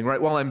chewing,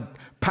 right? While I'm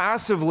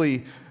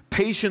passively,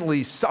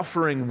 patiently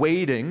suffering,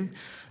 waiting,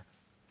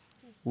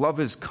 love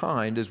is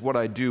kind is what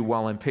I do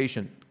while I'm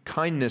patient.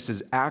 Kindness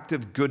is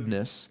active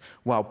goodness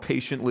while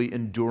patiently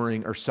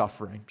enduring or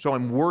suffering. So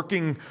I'm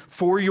working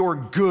for your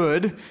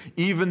good,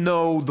 even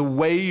though the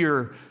way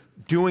you're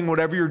doing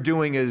whatever you're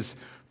doing is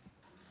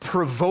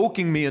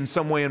provoking me in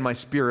some way in my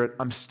spirit.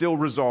 I'm still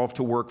resolved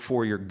to work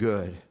for your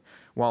good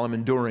while I'm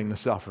enduring the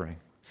suffering.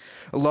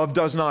 Love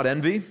does not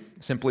envy.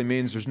 Simply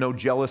means there's no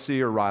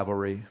jealousy or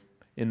rivalry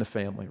in the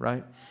family,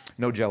 right?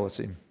 No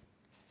jealousy.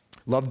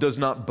 Love does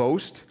not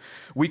boast.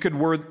 We could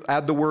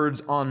add the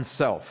words on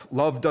self.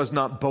 Love does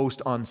not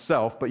boast on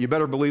self, but you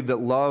better believe that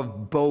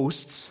love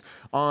boasts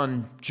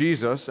on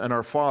Jesus and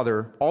our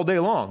Father all day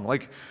long.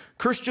 Like,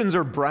 Christians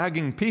are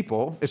bragging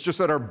people. It's just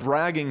that our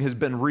bragging has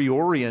been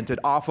reoriented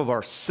off of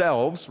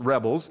ourselves,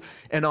 rebels,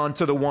 and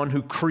onto the one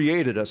who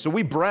created us. So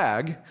we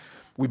brag,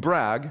 We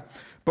brag,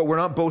 but we're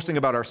not boasting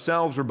about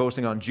ourselves. We're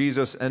boasting on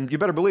Jesus. And you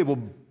better believe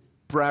we'll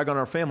brag on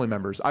our family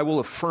members. I will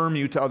affirm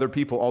you to other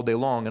people all day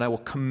long, and I will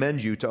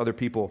commend you to other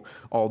people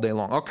all day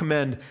long. I'll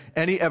commend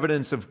any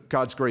evidence of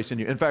God's grace in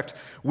you. In fact,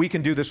 we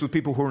can do this with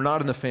people who are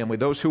not in the family,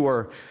 those who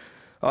are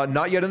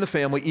not yet in the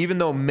family, even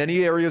though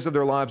many areas of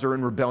their lives are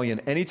in rebellion.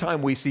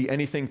 Anytime we see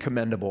anything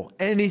commendable,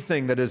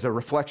 anything that is a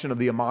reflection of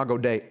the Imago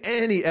Dei,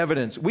 any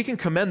evidence, we can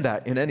commend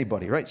that in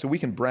anybody, right? So we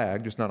can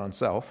brag, just not on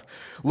self.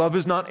 Love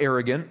is not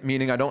arrogant,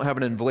 meaning I don't have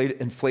an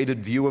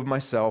inflated view of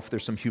myself.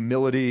 There's some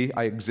humility.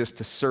 I exist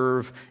to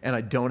serve, and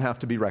I don't have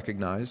to be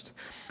recognized.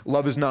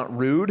 Love is not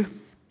rude,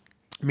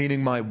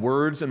 meaning my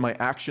words and my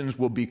actions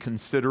will be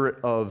considerate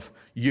of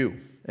you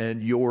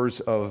and yours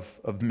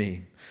of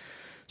me.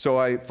 So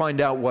I find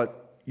out what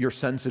you're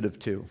sensitive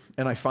to,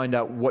 and I find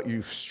out what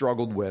you've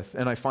struggled with,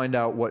 and I find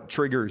out what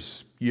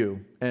triggers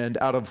you. And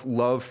out of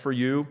love for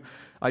you,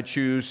 I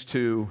choose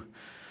to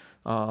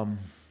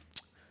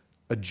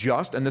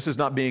adjust. And this is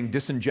not being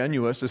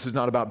disingenuous. This is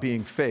not about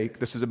being fake.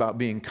 This is about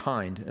being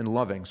kind and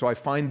loving. So I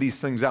find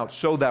these things out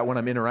so that when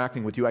I'm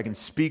interacting with you, I can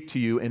speak to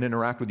you and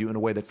interact with you in a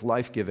way that's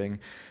life-giving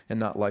and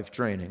not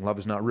life-draining. Love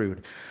is not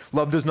rude.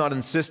 Love does not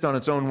insist on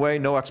its own way.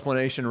 No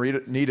explanation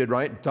needed,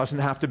 right? It doesn't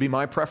have to be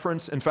my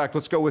preference. In fact,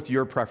 let's go with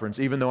your preference.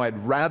 Even though I'd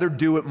rather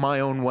do it my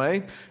own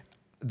way,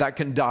 that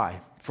can die.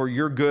 For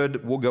your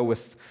good, we'll go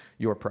with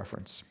your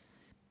preference.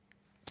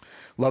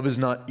 Love is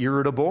not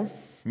irritable,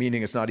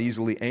 meaning it's not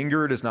easily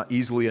angered, it's not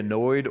easily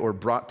annoyed or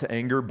brought to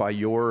anger by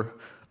your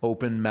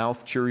open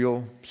mouth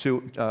cereal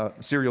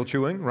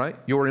chewing, right?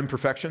 Your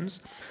imperfections.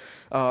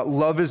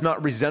 Love is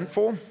not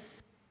resentful.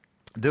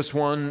 This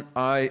one,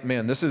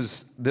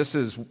 this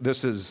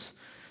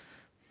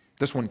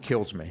one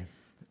kills me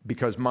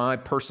because my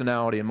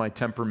personality and my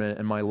temperament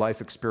and my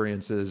life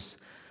experiences,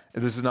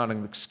 this is not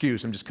an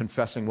excuse, I'm just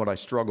confessing what I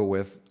struggle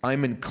with.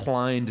 I'm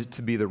inclined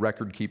to be the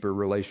record keeper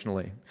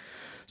relationally.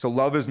 So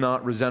love is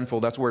not resentful.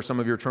 That's where some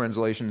of your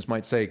translations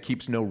might say it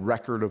keeps no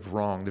record of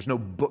wrong. There's no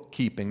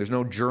bookkeeping. There's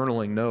no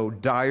journaling, no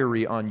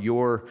diary on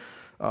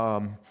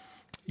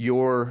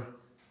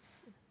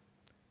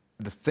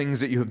the things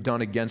that you have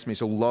done against me.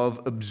 So love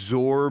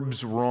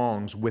absorbs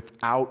wrongs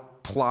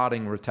without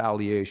plotting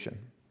retaliation.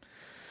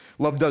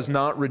 Love does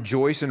not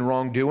rejoice in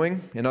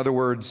wrongdoing. In other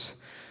words,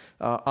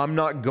 I'm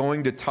not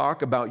going to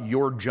talk about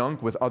your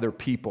junk with other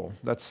people.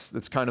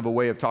 That's kind of a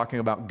way of talking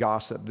about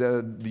gossip.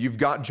 You've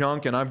got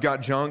junk and I've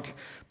got junk,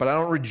 but I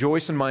don't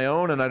rejoice in my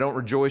own and I don't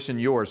rejoice in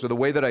yours. So the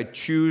way that I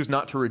choose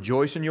not to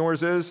rejoice in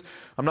yours is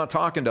I'm not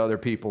talking to other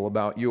people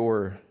about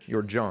your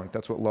junk.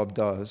 That's what love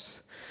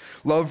does.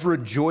 Love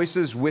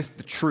rejoices with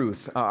the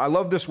truth. I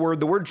love this word.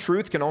 The word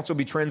truth can also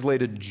be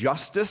translated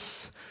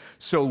justice.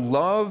 So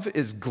love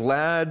is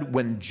glad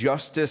when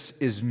justice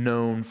is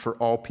known for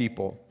all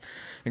people.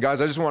 And guys,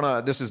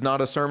 this is not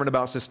a sermon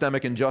about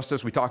systemic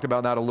injustice. We talked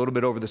about that a little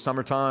bit over the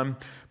summertime,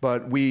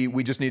 but we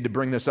just need to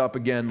bring this up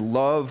again.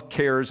 Love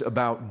cares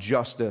about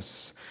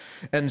justice.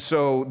 And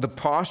so the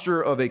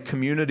posture of a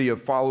community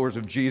of followers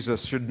of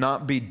Jesus should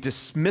not be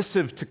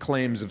dismissive to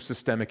claims of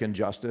systemic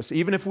injustice,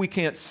 even if we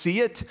can't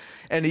see it,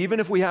 and even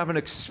if we haven't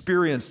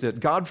experienced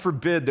it. God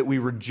forbid that we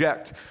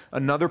reject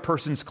another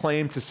person's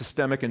claim to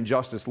systemic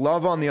injustice.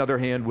 Love, on the other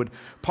hand, would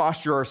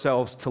posture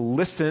ourselves to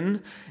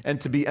listen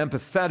and to be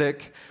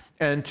empathetic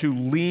and to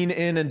lean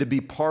in and to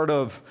be part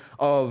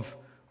of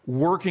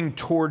working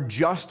toward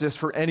justice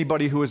for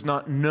anybody who has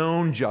not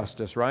known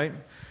justice, right?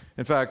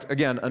 In fact,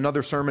 again,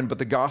 another sermon, but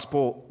the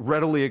gospel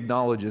readily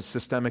acknowledges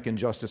systemic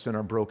injustice in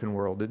our broken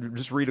world.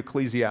 Just read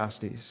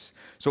Ecclesiastes.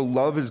 So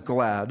love is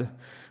glad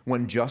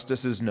when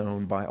justice is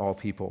known by all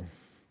people.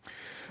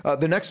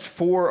 The next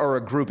four are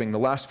a grouping. The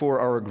last four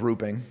are a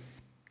grouping.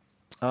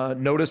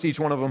 Notice each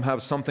one of them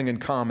have something in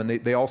common.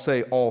 They all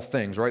say all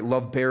things, right?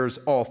 Love bears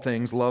all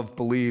things. Love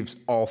believes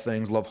all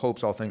things. Love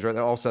hopes all things, right?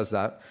 That all says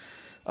that.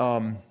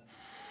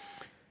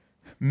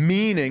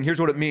 Meaning, here's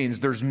what it means.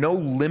 There's no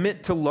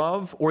limit to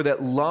love, or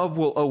that love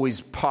will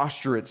always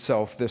posture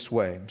itself this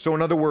way. So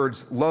in other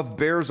words, love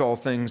bears all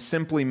things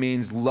simply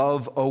means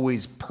love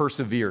always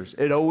perseveres.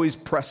 It always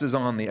presses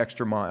on the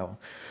extra mile.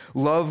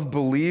 Love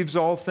believes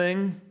all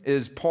things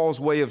is Paul's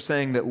way of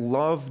saying that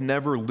love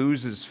never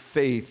loses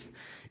faith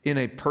in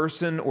a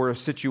person or a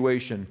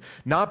situation,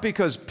 not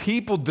because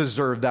people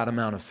deserve that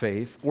amount of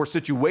faith or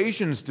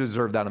situations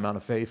deserve that amount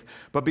of faith,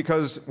 but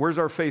because where's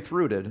our faith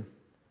rooted?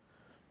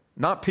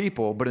 Not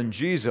people, but in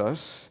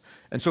Jesus.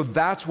 And so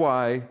that's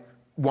why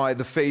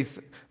the faith,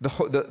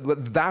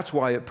 that's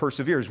why it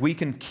perseveres. We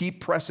can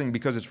keep pressing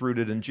because it's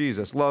rooted in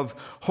Jesus. Love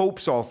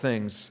hopes all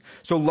things.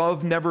 So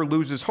love never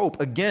loses hope,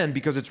 again,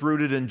 because it's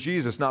rooted in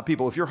Jesus, not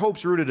people. If your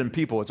hope's rooted in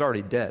people, it's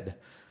already dead.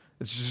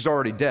 It's just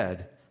already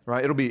dead.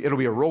 right? It'll be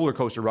a roller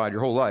coaster ride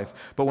your whole life.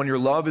 But when your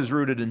love is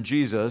rooted in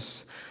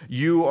Jesus,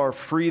 you are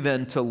free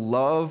then to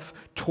love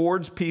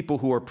towards people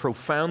who are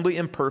profoundly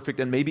imperfect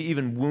and maybe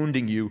even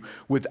wounding you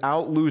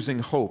without losing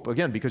hope.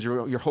 Again, because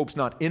your hope's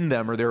not in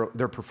them or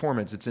their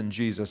performance, it's in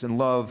Jesus. And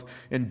love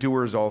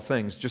endures all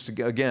things. Just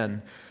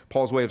again,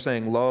 Paul's way of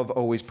saying love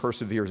always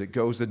perseveres. It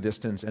goes the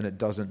distance and it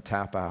doesn't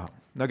tap out.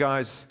 Now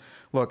guys,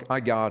 look, I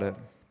got it.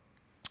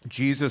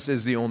 Jesus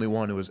is the only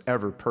one who has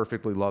ever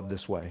perfectly loved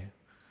this way.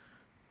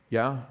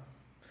 Yeah?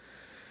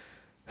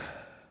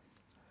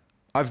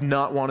 I've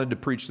not wanted to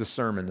preach this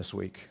sermon this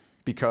week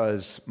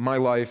because my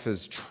life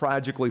is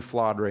tragically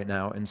flawed right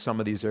now in some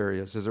of these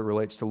areas as it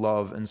relates to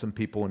love and some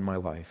people in my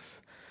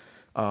life.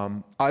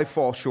 I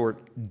fall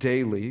short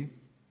daily.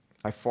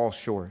 I fall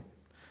short.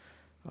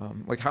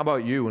 Like, how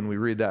about you when we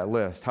read that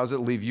list? How does it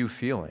leave you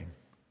feeling?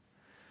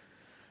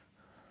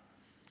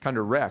 Kind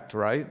of wrecked,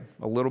 right?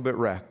 A little bit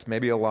wrecked,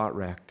 maybe a lot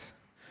wrecked.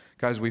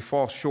 Guys, we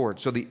fall short.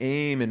 So the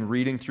aim in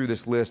reading through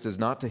this list is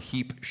not to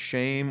heap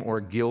shame or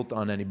guilt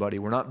on anybody.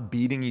 We're not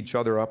beating each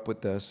other up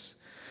with this.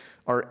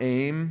 Our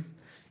aim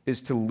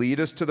is to lead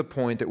us to the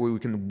point that we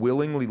can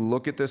willingly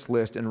look at this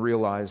list and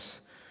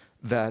realize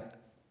that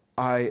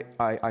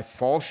I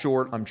fall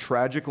short, I'm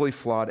tragically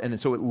flawed, and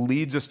so it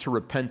leads us to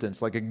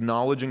repentance, like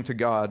acknowledging to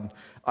God,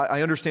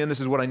 I understand this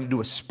is what I need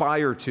to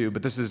aspire to,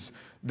 but this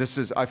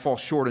is I fall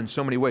short in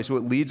so many ways. So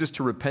it leads us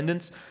to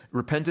repentance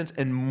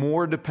and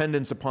more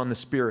dependence upon the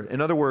Spirit.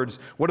 In other words,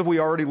 what have we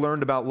already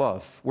learned about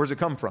love? Where's it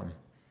come from?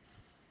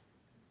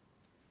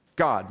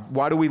 God.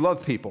 Why do we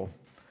love people?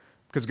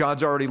 Because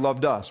God's already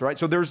loved us, right?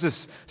 So there's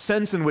this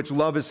sense in which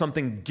love is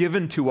something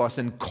given to us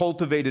and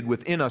cultivated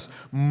within us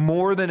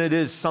more than it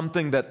is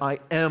something that I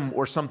am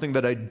or something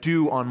that I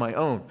do on my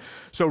own.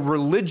 So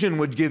religion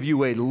would give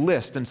you a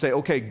list and say,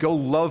 okay, go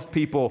love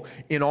people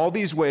in all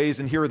these ways,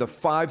 and here are the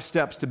 5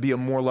 steps to be a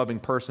more loving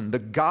person. The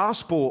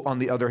gospel, on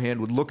the other hand,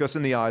 would look us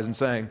in the eyes and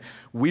saying,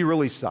 we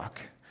really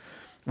suck.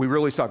 We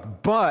really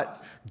suck.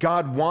 But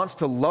God wants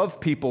to love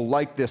people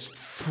like this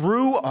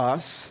through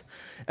us.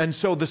 And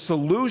so the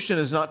solution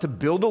is not to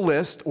build a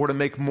list or to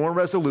make more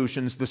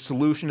resolutions. The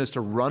solution is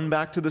to run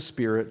back to the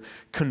Spirit,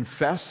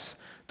 confess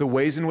the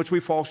ways in which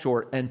we fall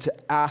short, and to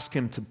ask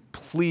Him to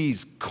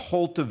please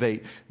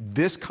cultivate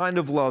this kind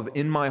of love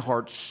in my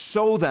heart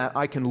so that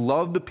I can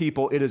love the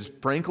people it is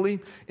frankly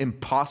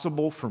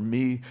impossible for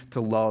me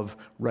to love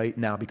right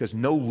now, because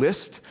no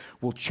list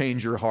will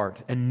change your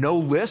heart and no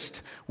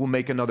list will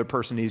make another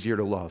person easier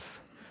to love.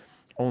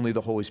 Only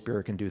the Holy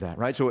Spirit can do that,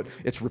 right? So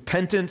it's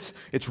repentance,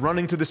 it's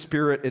running to the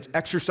Spirit, it's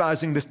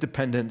exercising this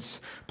dependence.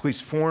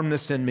 Please form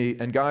this in me.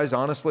 And guys,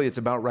 honestly, it's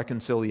about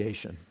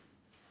reconciliation.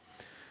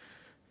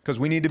 Because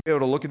we need to be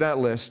able to look at that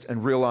list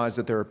and realize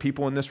that there are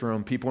people in this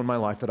room, people in my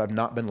life that I've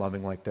not been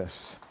loving like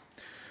this.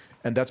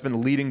 And that's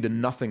been leading to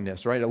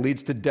nothingness, right? It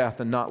leads to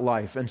death and not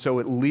life. And so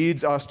it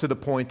leads us to the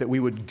point that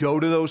we would go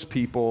to those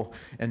people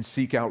and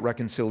seek out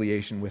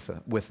reconciliation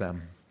with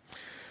them.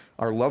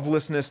 Our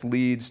lovelessness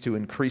leads to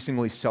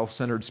increasingly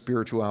self-centered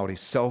spirituality,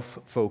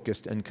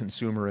 self-focused and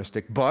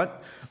consumeristic.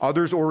 But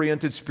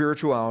others-oriented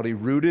spirituality,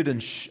 rooted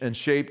and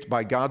shaped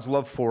by God's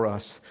love for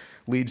us,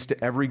 leads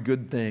to every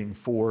good thing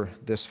for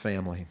this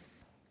family.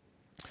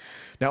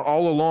 Now,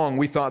 all along,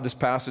 we thought this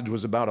passage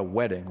was about a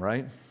wedding,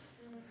 right?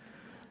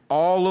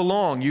 All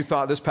along, you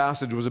thought this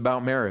passage was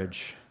about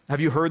marriage. Have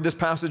you heard this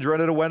passage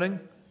read at a wedding?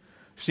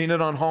 Seen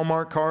it on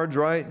Hallmark cards,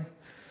 right?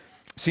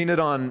 Seen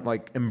it on,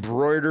 like,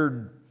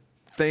 embroidered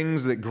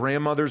things that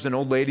grandmothers and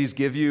old ladies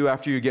give you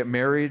after you get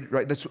married,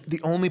 right? That's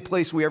the only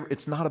place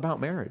it's not about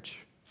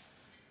marriage.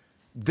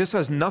 This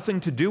has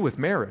nothing to do with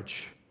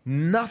marriage.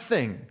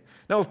 Nothing.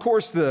 Now, of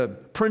course, the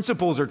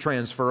principles are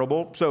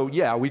transferable. So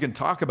yeah, we can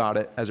talk about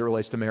it as it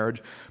relates to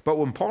marriage. But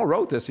when Paul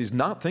wrote this, he's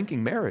not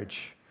thinking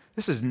marriage.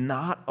 This is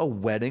not a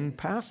wedding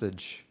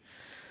passage.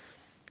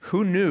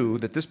 Who knew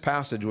that this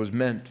passage was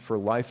meant for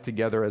life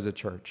together as a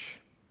church?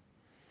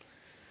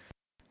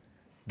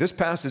 This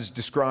passage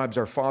describes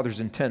our Father's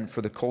intent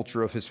for the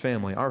culture of His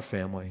family, our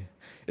family.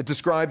 It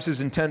describes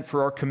His intent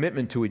for our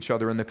commitment to each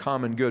other and the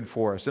common good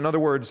for us. In other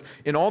words,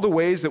 in all the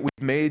ways that we've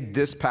made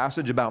this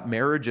passage about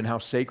marriage and how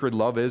sacred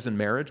love is in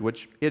marriage,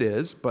 which it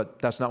is, but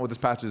that's not what this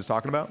passage is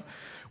talking about,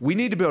 we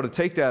need to be able to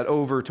take that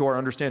over to our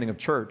understanding of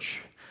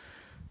church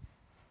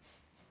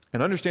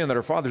and understand that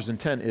our Father's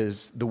intent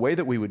is the way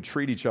that we would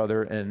treat each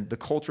other and the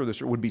culture of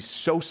this would be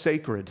so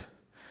sacred.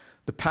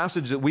 The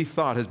passage that we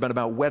thought has been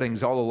about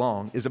weddings all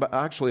along is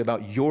actually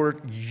about your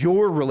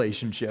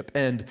relationship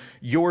and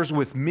yours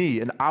with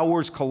me and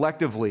ours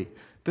collectively.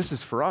 This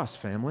is for us,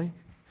 family.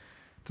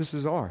 This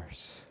is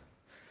ours.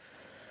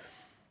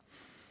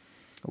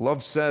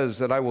 Love says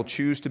that I will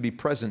choose to be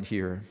present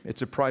here.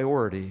 It's a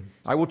priority.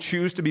 I will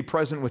choose to be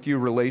present with you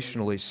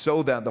relationally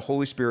so that the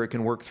Holy Spirit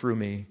can work through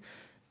me,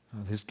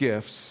 His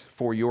gifts,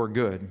 for your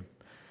good.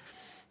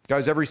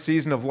 Guys, every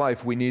season of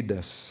life, we need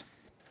this.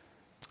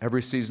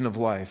 Every season of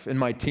life. In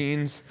my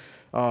teens,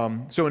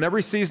 so in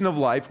every season of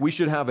life, we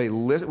should have a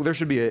list. There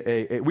should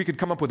be we could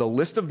come up with a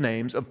list of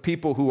names of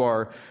people who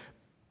are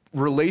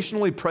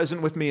relationally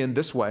present with me in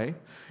this way,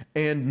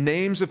 and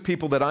names of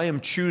people that I am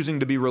choosing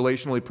to be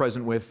relationally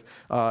present with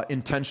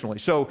intentionally.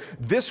 So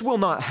this will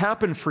not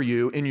happen for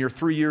you in your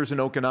 3 years in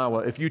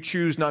Okinawa if you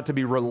choose not to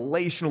be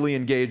relationally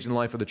engaged in the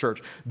life of the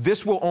church.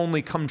 This will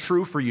only come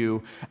true for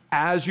you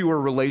as you are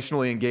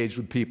relationally engaged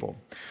with people.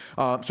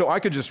 So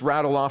I could just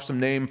rattle off some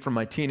names from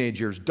my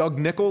teenage years. Doug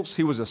Nichols,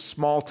 he was a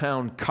small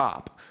town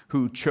cop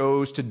who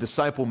chose to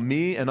disciple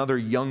me and other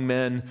young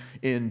men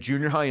in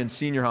junior high and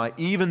senior high,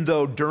 even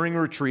though during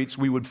retreats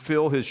we would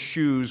fill his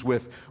shoes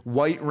with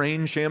White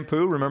Rain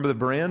shampoo, remember the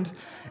brand?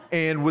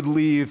 And would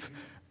leave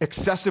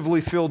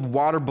excessively filled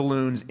water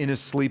balloons in his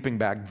sleeping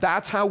bag.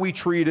 That's how we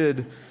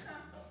treated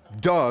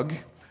Doug.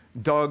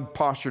 Doug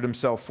postured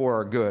himself for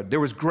our good. There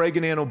was Greg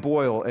and Ann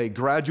O'Boyle, a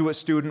graduate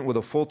student with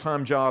a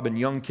full-time job and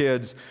young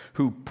kids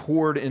who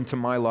poured into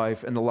my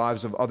life and the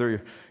lives of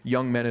other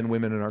young men and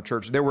women in our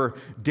church. There were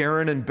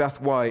Darren and Beth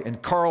White and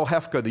Carl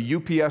Hefka,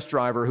 the UPS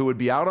driver who would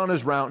be out on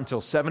his route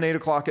until 7, 8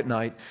 o'clock at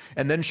night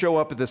and then show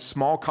up at this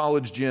small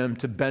college gym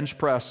to bench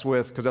press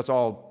with, because that's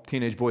all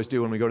teenage boys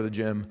do when we go to the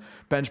gym,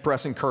 bench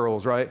press and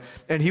curls, right?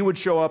 And he would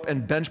show up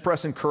and bench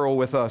press and curl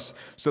with us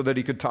so that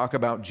he could talk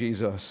about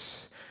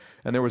Jesus.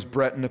 And there was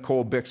Brett and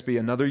Nicole Bixby,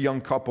 another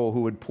young couple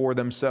who would pour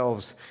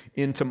themselves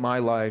into my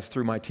life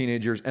through my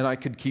teenage years, and I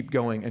could keep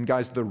going. And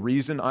guys, the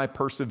reason I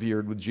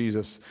persevered with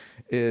Jesus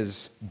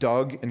is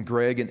Doug and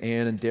Greg and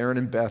Ann and Darren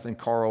and Beth and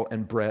Carl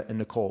and Brett and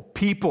Nicole.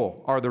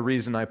 People are the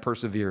reason I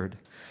persevered.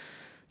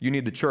 You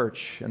need the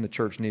church, and the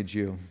church needs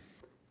you.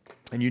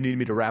 And you need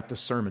me to wrap this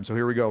sermon. So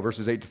here we go,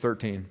 verses 8 to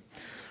 13.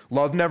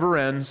 Love never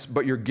ends,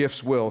 but your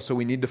gifts will, so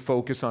we need to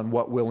focus on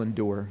what will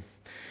endure.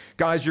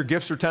 Guys, your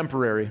gifts are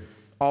temporary.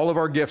 All of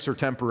our gifts are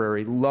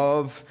temporary.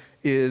 Love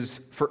is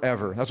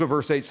forever. That's what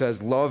verse 8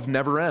 says. Love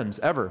never ends,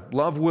 ever.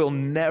 Love will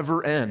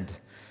never end.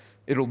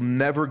 It'll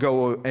never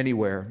go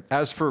anywhere.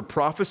 As for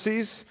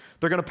prophecies,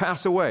 they're going to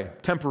pass away,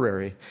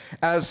 temporary.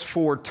 As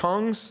for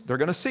tongues, they're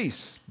going to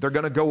cease. They're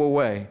going to go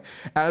away.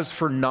 As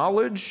for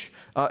knowledge,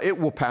 it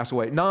will pass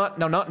away. Not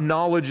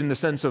knowledge in the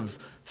sense of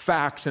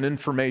facts and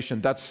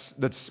information.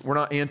 We're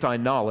not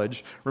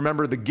anti-knowledge.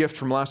 Remember the gift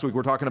from last week,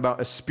 we're talking about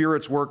a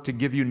Spirit's work to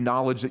give you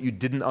knowledge that you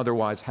didn't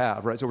otherwise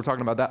have, right? So we're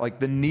talking about that, like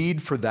the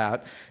need for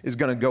that is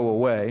going to go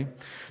away.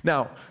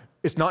 Now,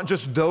 it's not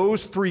just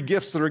those 3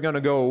 gifts that are going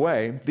to go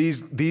away.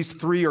 These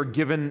 3 are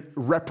given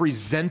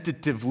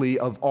representatively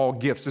of all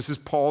gifts. This is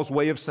Paul's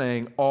way of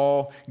saying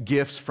all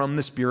gifts from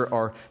the Spirit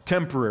are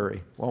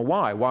temporary. Well,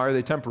 why? Why are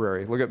they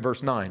temporary? Look at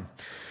verse 9.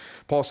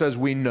 Paul says,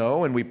 we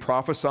know and we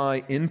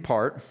prophesy in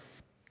part.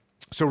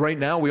 So right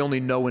now we only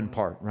know in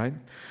part, right?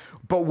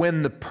 But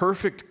when the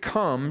perfect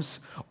comes,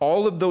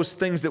 all of those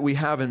things that we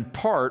have in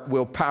part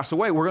will pass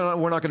away.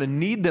 We're not going to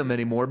need them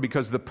anymore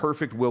because the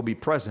perfect will be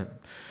present.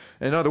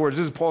 In other words,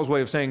 this is Paul's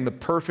way of saying the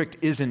perfect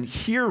isn't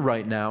here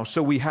right now,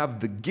 so we have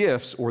the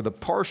gifts or the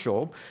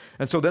partial.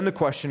 And so then the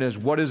question is,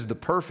 what is the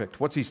perfect?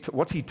 What's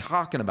he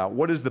talking about?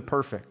 What is the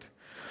perfect?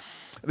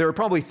 There are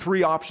probably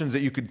 3 options that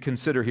you could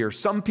consider here.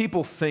 Some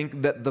people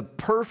think that the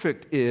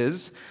perfect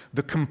is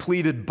the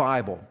completed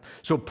Bible.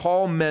 So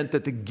Paul meant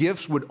that the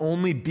gifts would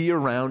only be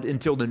around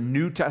until the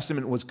New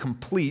Testament was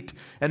complete,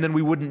 and then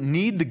we wouldn't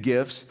need the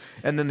gifts,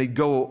 and then they'd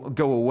go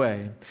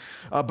away.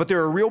 But there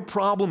are real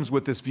problems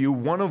with this view,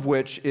 one of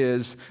which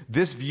is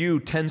this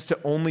view tends to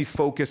only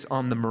focus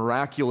on the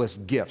miraculous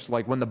gifts.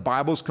 Like when the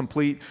Bible's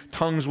complete,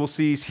 tongues will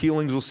cease,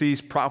 healings will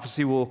cease,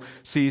 prophecy will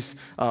cease,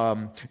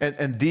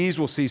 and these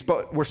will cease.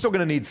 But we're still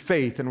going to need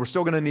faith, and we're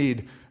still going to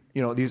need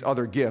these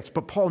other gifts.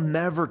 But Paul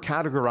never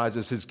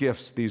categorizes his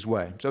gifts these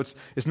way. So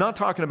it's not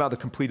talking about the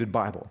completed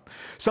Bible.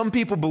 Some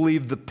people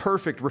believe the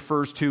perfect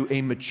refers to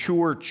a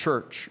mature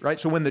church, right?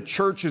 So when the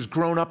church is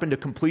grown up into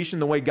completion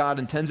the way God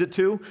intends it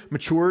to,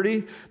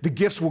 maturity, the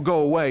gifts will go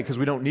away because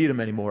we don't need them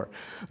anymore.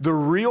 The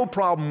real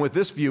problem with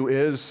this view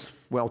is,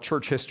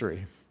 church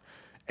history.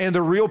 And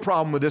the real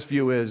problem with this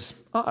view is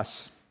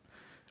us.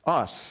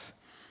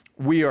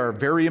 We are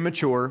very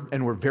immature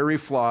and we're very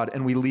flawed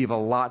and we leave a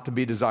lot to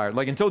be desired.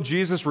 Like until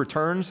Jesus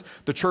returns,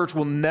 the church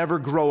will never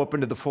grow up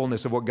into the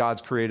fullness of what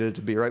God's created it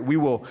to be, right? We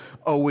will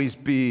always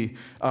be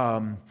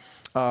less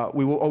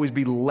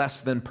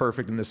than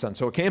perfect in this sense.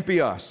 So it can't be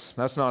us.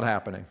 That's not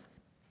happening.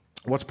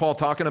 What's Paul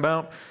talking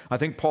about? I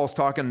think Paul's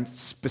talking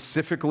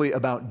specifically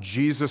about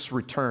Jesus'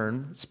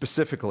 return,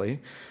 specifically,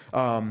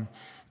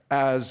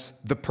 as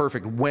the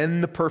perfect.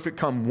 When the perfect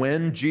come,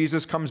 when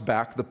Jesus comes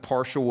back, the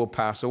partial will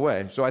pass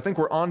away. So I think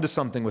we're onto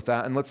something with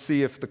that, and let's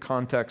see if the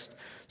context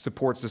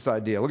supports this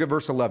idea. Look at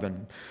verse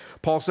 11.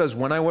 Paul says,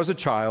 when I was a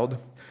child,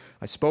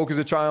 I spoke as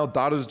a child,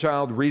 thought as a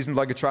child, reasoned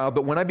like a child,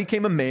 but when I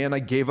became a man, I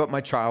gave up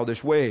my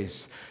childish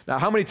ways. Now,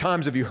 how many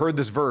times have you heard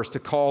this verse to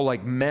call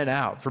like men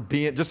out for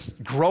being,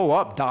 just grow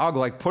up, dog,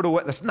 like put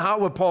away? That's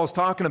not what Paul's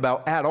talking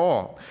about at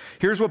all.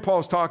 Here's what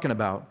Paul's talking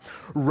about.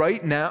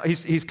 Right now,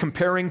 he's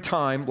comparing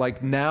time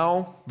like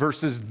now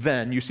versus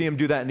then. You see him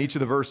do that in each of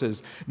the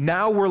verses.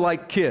 Now we're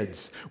like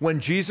kids. When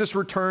Jesus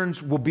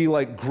returns, we'll be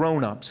like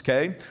grown-ups,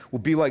 okay? We'll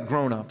be like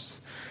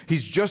grown-ups.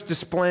 He's just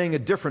displaying a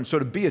difference. So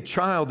to be a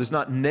child is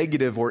not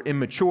negative or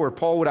immature.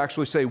 Paul would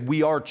actually say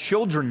we are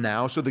children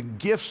now, so the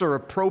gifts are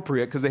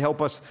appropriate because they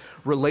help us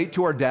relate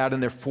to our dad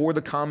and they're for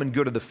the common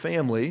good of the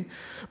family.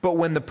 But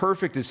when the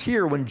perfect is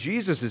here, when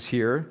Jesus is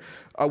here,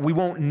 we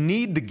won't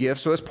need the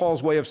gifts. So that's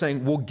Paul's way of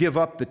saying we'll give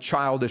up the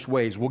childish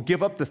ways. We'll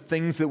give up the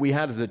things that we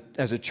had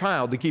as a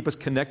child to keep us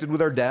connected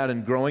with our dad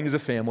and growing as a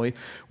family.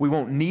 We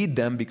won't need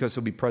them because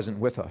he'll be present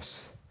with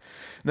us.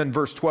 And then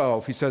verse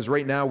 12, he says,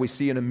 right now we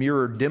see in a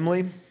mirror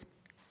dimly,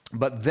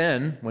 but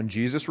then when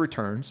Jesus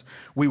returns,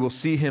 we will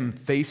see him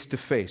face to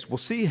face. We'll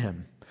see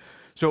him.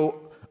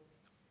 So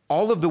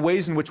all of the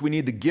ways in which we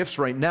need the gifts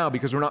right now,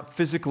 because we're not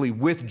physically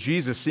with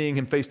Jesus, seeing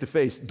him face to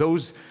face,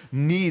 those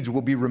needs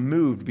will be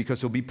removed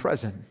because he'll be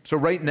present. So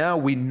right now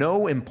we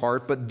know in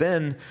part, but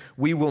then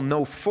we will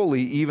know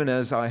fully, even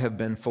as I have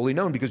been fully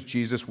known, because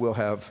Jesus will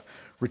have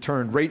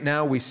returned. Right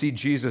now we see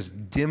Jesus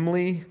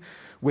dimly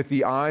with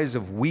the eyes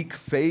of weak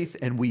faith,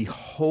 and we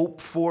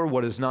hope for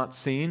what is not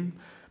seen.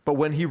 But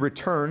when he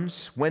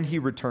returns,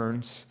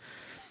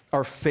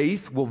 our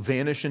faith will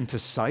vanish into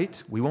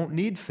sight. We won't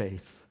need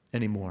faith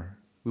anymore.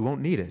 We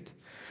won't need it.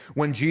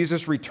 When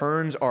Jesus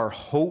returns, our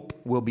hope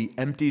will be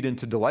emptied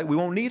into delight. We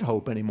won't need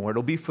hope anymore.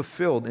 It'll be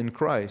fulfilled in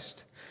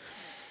Christ.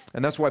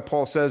 And that's why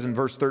Paul says in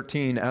verse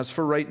 13, as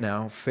for right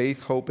now,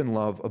 faith, hope, and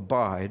love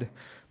abide,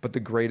 but the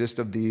greatest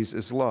of these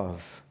is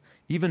love.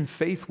 Even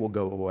faith will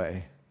go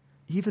away.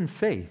 Even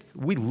faith.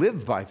 We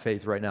live by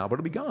faith right now, but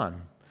it'll be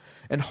gone.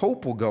 And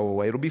hope will go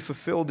away. It'll be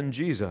fulfilled in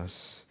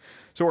Jesus.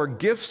 So our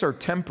gifts are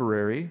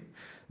temporary.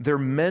 They're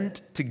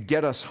meant to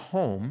get us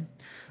home,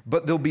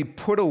 but they'll be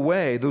put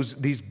away.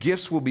 These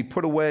gifts will be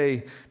put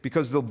away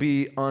because they'll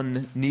be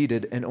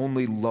unneeded and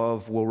only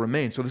love will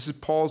remain. So this is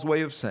Paul's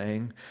way of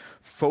saying,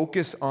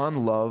 focus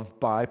on love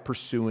by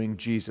pursuing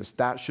Jesus.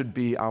 That should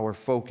be our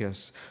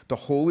focus. The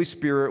Holy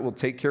Spirit will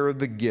take care of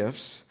the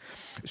gifts.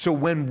 So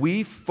when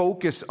we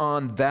focus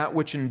on that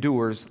which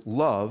endures,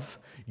 love,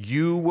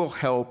 you will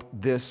help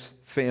this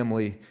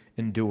family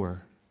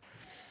endure.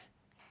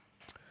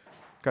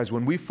 Guys,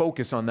 when we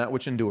focus on that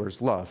which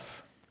endures,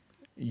 love,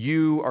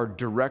 you are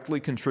directly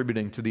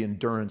contributing to the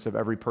endurance of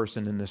every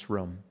person in this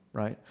room,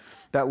 right?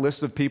 That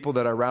list of people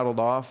that I rattled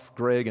off,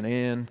 Greg and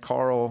Ann,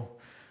 Carl,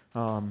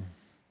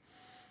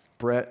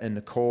 Brett and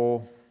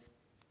Nicole,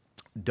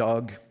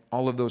 Doug,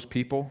 all of those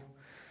people,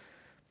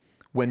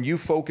 when you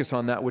focus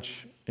on that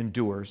which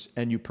endures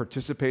and you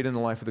participate in the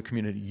life of the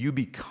community, you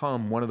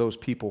become one of those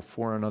people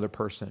for another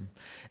person.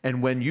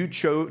 And when you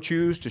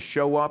choose to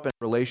show up and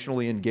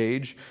relationally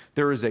engage,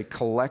 there is a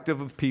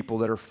collective of people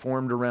that are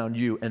formed around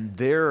you, and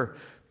their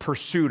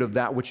pursuit of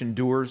that which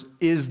endures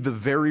is the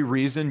very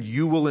reason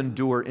you will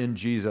endure in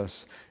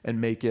Jesus and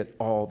make it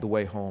all the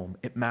way home.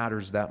 It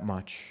matters that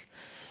much.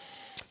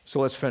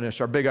 So let's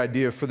finish. Our big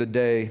idea for the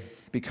day,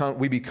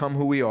 we become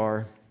who we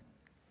are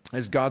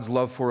as God's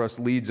love for us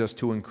leads us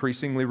to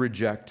increasingly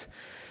reject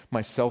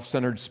my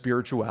self-centered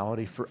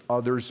spirituality for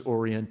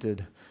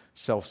others-oriented,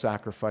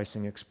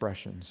 self-sacrificing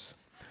expressions.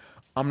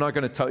 I'm not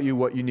going to tell you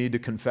what you need to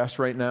confess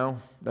right now.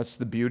 That's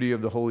the beauty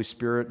of the Holy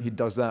Spirit. He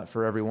does that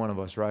for every one of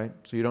us, right?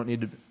 So you don't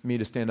need me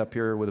to stand up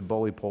here with a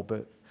bully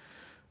pulpit.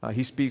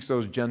 He speaks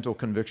those gentle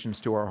convictions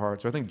to our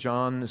hearts. I think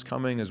John is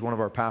coming as one of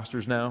our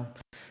pastors now,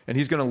 and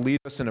he's going to lead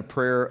us in a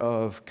prayer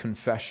of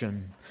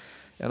confession.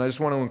 And I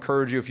just want to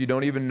encourage you, if you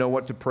don't even know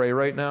what to pray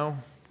right now,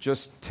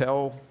 just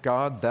tell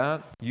God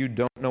that you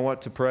don't know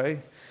what to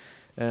pray,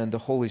 and the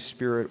Holy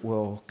Spirit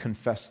will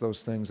confess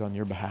those things on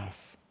your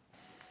behalf.